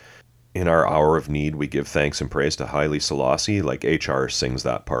goes, in our hour of need, we give thanks and praise to Haile Selassie. Like HR sings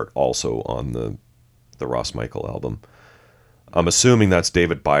that part also on the Ross Michael album. I'm assuming that's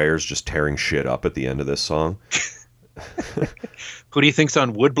David Byers just tearing shit up at the end of this song. Who do you think's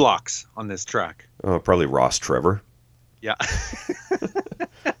on woodblocks on this track? Oh, probably Ross Trevor. Yeah.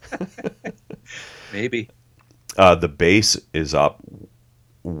 Maybe. The bass is up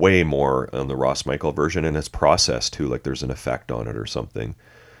way more on the Ross Michael version, and it's processed too, like there's an effect on it or something.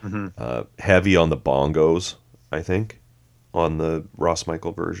 Heavy on the bongos, I think, on the Ross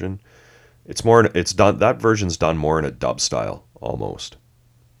Michael version. That version's done more in a dub style almost.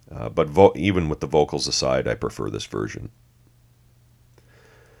 But even with the vocals aside, I prefer this version.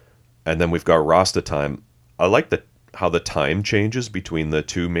 And then we've got Rasta Time. I like how the time changes between the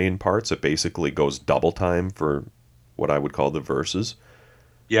 2 main parts. It basically goes double time for what I would call the verses.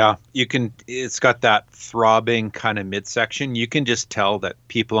 Yeah, it's got that throbbing kind of midsection. You can just tell that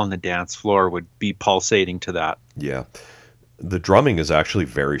people on the dance floor would be pulsating to that. Yeah. The drumming is actually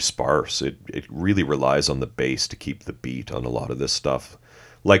very sparse. It really relies on the bass to keep the beat on a lot of this stuff.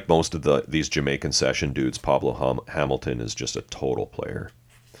 Like most of these Jamaican session dudes, Pablo Hamilton is just a total player.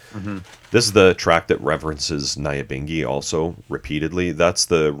 This is the track that references Nyabingi also repeatedly. That's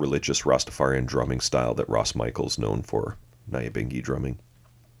the religious Rastafarian drumming style that Ross Michael's known for, Nyabingi drumming.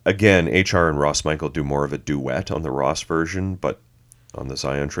 Again, HR and Ross Michael do more of a duet on the Ross version, but on the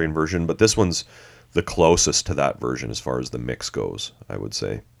Zion Train version. But this one's the closest to that version as far as the mix goes, I would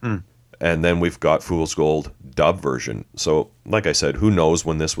say. And then we've got Fool's Gold dub version. So, like I said, who knows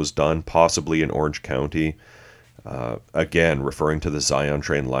when this was done? Possibly in Orange County. Again, referring to the Zion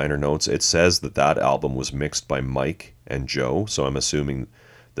Train liner notes, it says that album was mixed by Mike and Joe. So I'm assuming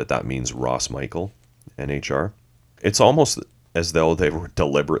that means Ross Michael and HR. It's almost as though they were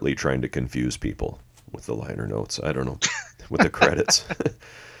deliberately trying to confuse people with the liner notes. I don't know, with the credits.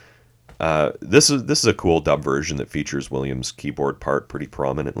 This is a cool dub version that features Williams' keyboard part pretty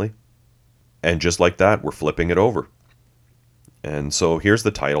prominently. And just like that, we're flipping it over. And so here's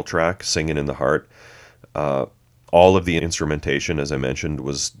the title track, Singin in the Heart. All of the instrumentation, as I mentioned,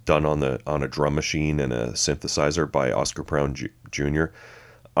 was done on a drum machine and a synthesizer by Oscar Brown Jr.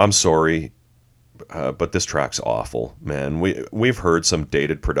 I'm sorry, but this track's awful, man. We've heard some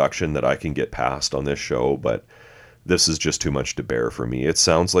dated production that I can get past on this show, but this is just too much to bear for me. It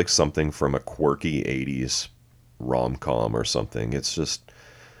sounds like something from a quirky 80s rom-com or something. It's just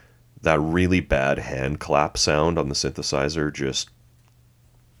that really bad hand clap sound on the synthesizer, just,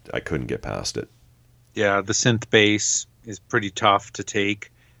 I couldn't get past it. Yeah, the synth bass is pretty tough to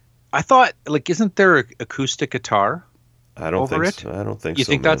take. I thought, like, isn't there a acoustic guitar over it? I don't think You so,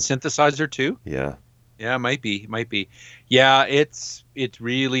 think man. that's synthesizer too? Yeah. Yeah, it might be. It might be. Yeah, it's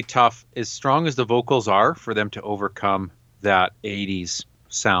really tough. As strong as the vocals are, for them to overcome that 80s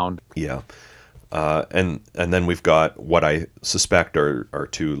sound. Yeah. And then we've got what I suspect are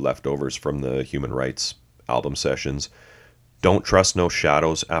two leftovers from the Human Rights album sessions. Don't Trust No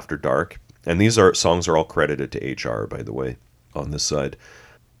Shadows After Dark. And these songs are all credited to HR, by the way, on this side.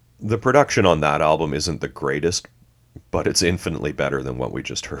 The production on that album isn't the greatest, but it's infinitely better than what we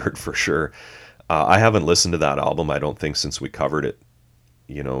just heard, for sure. I haven't listened to that album, I don't think, since we covered it,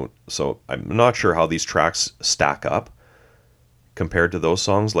 so I'm not sure how these tracks stack up compared to those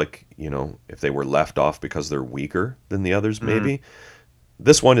songs, like, if they were left off because they're weaker than the others, maybe.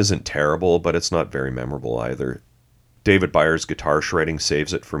 This one isn't terrible, but it's not very memorable either. David Byers' guitar shredding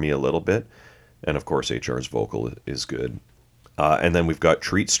saves it for me a little bit, and of course HR's vocal is good. And then we've got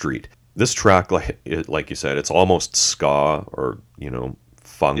Treat Street. This track, like you said, it's almost ska or,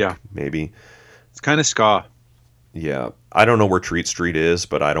 funk, Yeah. maybe. It's kind of ska. Yeah. I don't know where Treat Street is,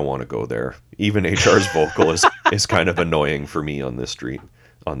 but I don't want to go there. Even HR's vocal is kind of annoying for me on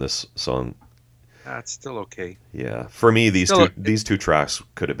this song. That's still okay. Yeah. For me, these two tracks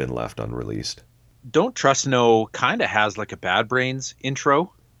could have been left unreleased. Don't Trust No kind of has like a Bad Brains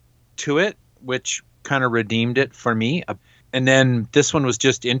intro to it, which kind of redeemed it for me. And then this one was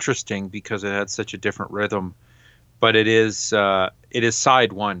just interesting because it had such a different rhythm. But it is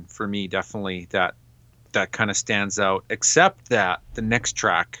side one for me, definitely, that kind of stands out, except that the next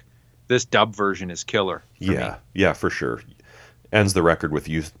track, this dub version, is killer for me. Yeah, for sure. Ends the record with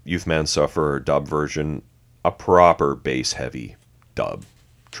Youth Man Sufferer dub version, a proper bass heavy dub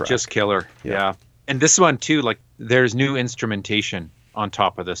track. Just killer. Yeah. And this one too, like, there's new instrumentation on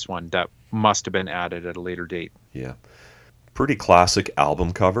top of this one that must have been added at a later date. Yeah. Pretty classic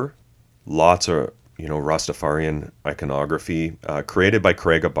album cover. Lots of Rastafarian iconography, created by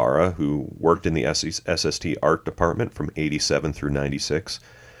Craig Ibarra, who worked in the SST art department from 87 through 96.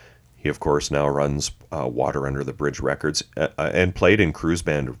 He, of course, now runs Water Under the Bridge Records and played in cruise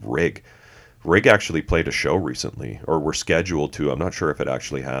band Rig. Rig actually played a show recently, or were scheduled to. I'm not sure if it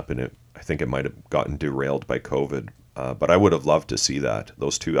actually happened. I think it might have gotten derailed by COVID, but I would have loved to see that.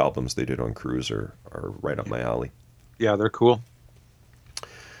 Those two albums they did on Cruise are right up my alley. Yeah, they're cool.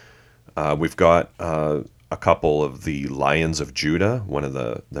 We've got a couple of the Lions of Judah, one of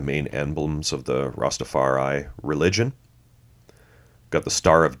the main emblems of the Rastafari religion. Got the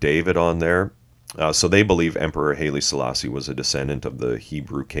Star of David on there. So they believe Emperor Haile Selassie was a descendant of the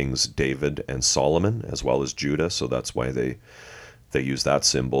Hebrew kings David and Solomon, as well as Judah. So that's why they use that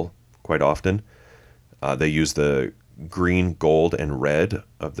symbol quite often. They use the green, gold, and red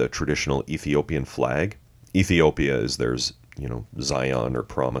of the traditional Ethiopian flag. Ethiopia is there's Zion or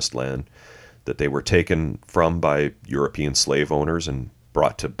Promised Land that they were taken from by European slave owners and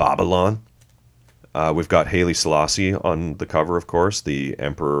brought to Babylon. We've got Haile Selassie on the cover, of course, the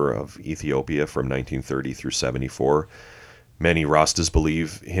Emperor of Ethiopia from 1930 through 74. Many Rastas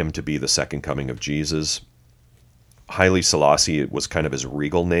believe him to be the second coming of Jesus. Haile Selassie was kind of his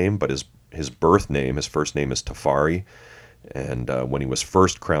regal name, but his birth name, his first name is Tafari. And when he was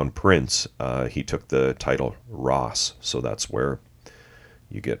first crowned prince, he took the title Ras. So that's where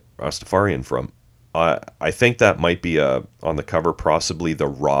you get Rastafarian from. I think that might be on the cover, possibly the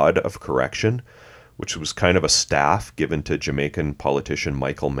Rod of Correction, which was kind of a staff given to Jamaican politician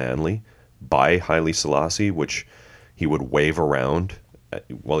Michael Manley by Haile Selassie, which he would wave around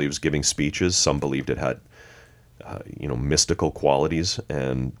while he was giving speeches. Some believed it had, mystical qualities,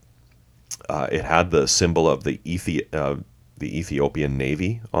 and it had the symbol of the Ethiopian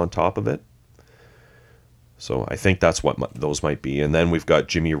Navy on top of it. So I think that's what those might be. And then we've got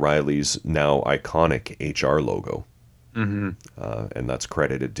Jimmy Riley's now iconic HR logo, and that's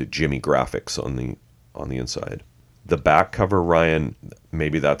credited to Jimmy Graphics on the inside. The back cover, Ryan,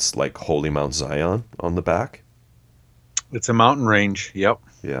 maybe that's like Holy Mount Zion on the back. It's a mountain range. Yep.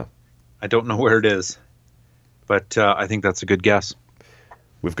 Yeah. I don't know where it is, but I think that's a good guess.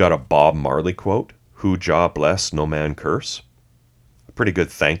 We've got a Bob Marley quote: "Who Jah bless, no man curse." A pretty good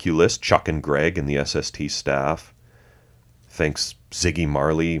thank you list. Chuck and Greg and the SST staff. Thanks Ziggy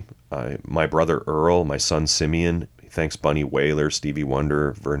Marley, my brother Earl, my son Simeon. Thanks Bunny Whaler, Stevie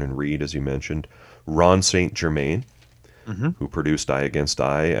Wonder, Vernon Reid, as you mentioned. Ron St. Germain, who produced Eye Against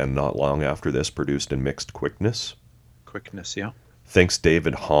Eye, and not long after this produced and mixed Quickness. Quickness, yeah. Thanks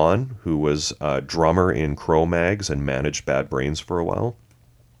David Hahn, who was a drummer in Cro-Mags and managed Bad Brains for a while.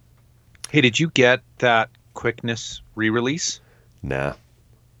 Hey, did you get that Quickness re-release? Nah.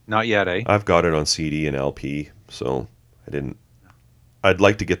 Not yet, eh? I've got it on CD and LP, so I didn't. I'd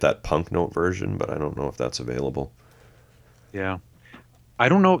like to get that Punk Note version, but I don't know if that's available. Yeah. I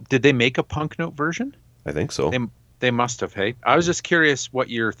don't know. Did they make a Punk Note version? I think so. They must have, hey? I was just curious what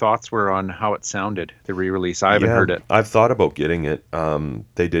your thoughts were on how it sounded, the re-release. I haven't heard it. I've thought about getting it.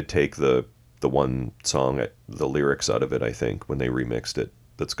 They did take the one song, the lyrics out of it, I think, when they remixed it.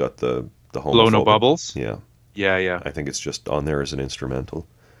 That's got the homophobic. Blow No Bubbles? Yeah. Yeah. I think it's just on there as an instrumental.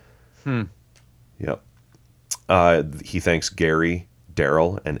 Yep. He thanks Gary,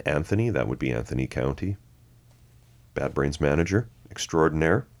 Daryl, and Anthony. That would be Anthony County. Bad Brains manager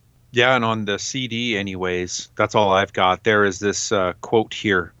extraordinaire. Yeah, and on the CD anyways, that's all I've got. There is this quote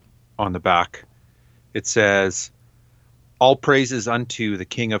here on the back. It says, "All praises unto the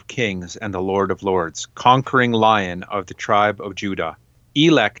King of Kings and the Lord of Lords, conquering Lion of the tribe of Judah,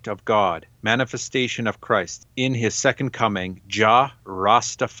 elect of God, manifestation of Christ, in his second coming, Jah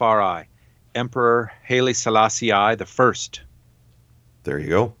Rastafari, Emperor Haile Selassie I the First." There you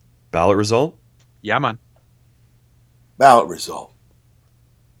go. Ballot result? Yeah, man. Ballot result.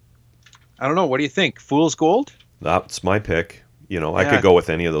 I don't know. What do you think? Fool's Gold? That's my pick. I could go with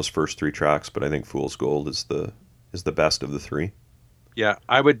any of those first three tracks, but I think Fool's Gold is the best of the three. Yeah,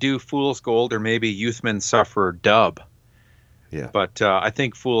 I would do Fool's Gold or maybe Youthman Sufferer dub. Yeah. But I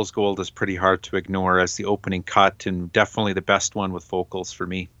think Fool's Gold is pretty hard to ignore as the opening cut and definitely the best one with vocals for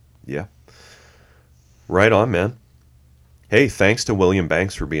me. Yeah. Right on, man. Hey, thanks to William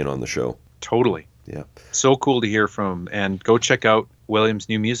Banks for being on the show. Totally. Yeah. So cool to hear from him. And go check out William's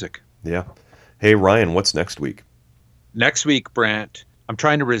new music. Yeah. Hey, Ryan, what's next week? Next week, Brant, I'm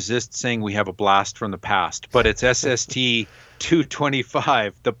trying to resist saying we have a blast from the past, but it's SST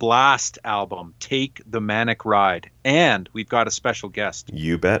 225, the Blast album, Take the Manic Ride. And we've got a special guest.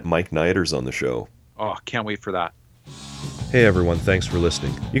 You bet. Mike Nider's on the show. Oh, can't wait for that. Hey everyone, thanks for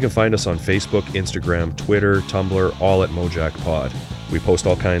listening. You can find us on Facebook, Instagram, Twitter, Tumblr, all at Mojack Pod. We post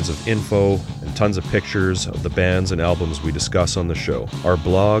all kinds of info and tons of pictures of the bands and albums we discuss on the show. Our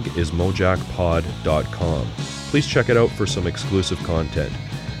blog is mojackpod.com. Please check it out for some exclusive content.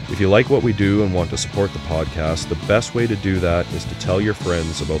 If you like what we do and want to support the podcast, the best way to do that is to tell your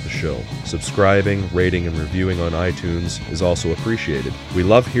friends about the show. Subscribing, rating, and reviewing on iTunes is also appreciated. We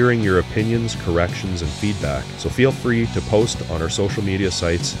love hearing your opinions, corrections, and feedback, so feel free to post on our social media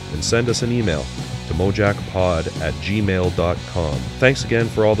sites and send us an email to mojackpod@gmail.com. Thanks again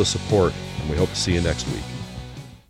for all the support, and we hope to see you next week.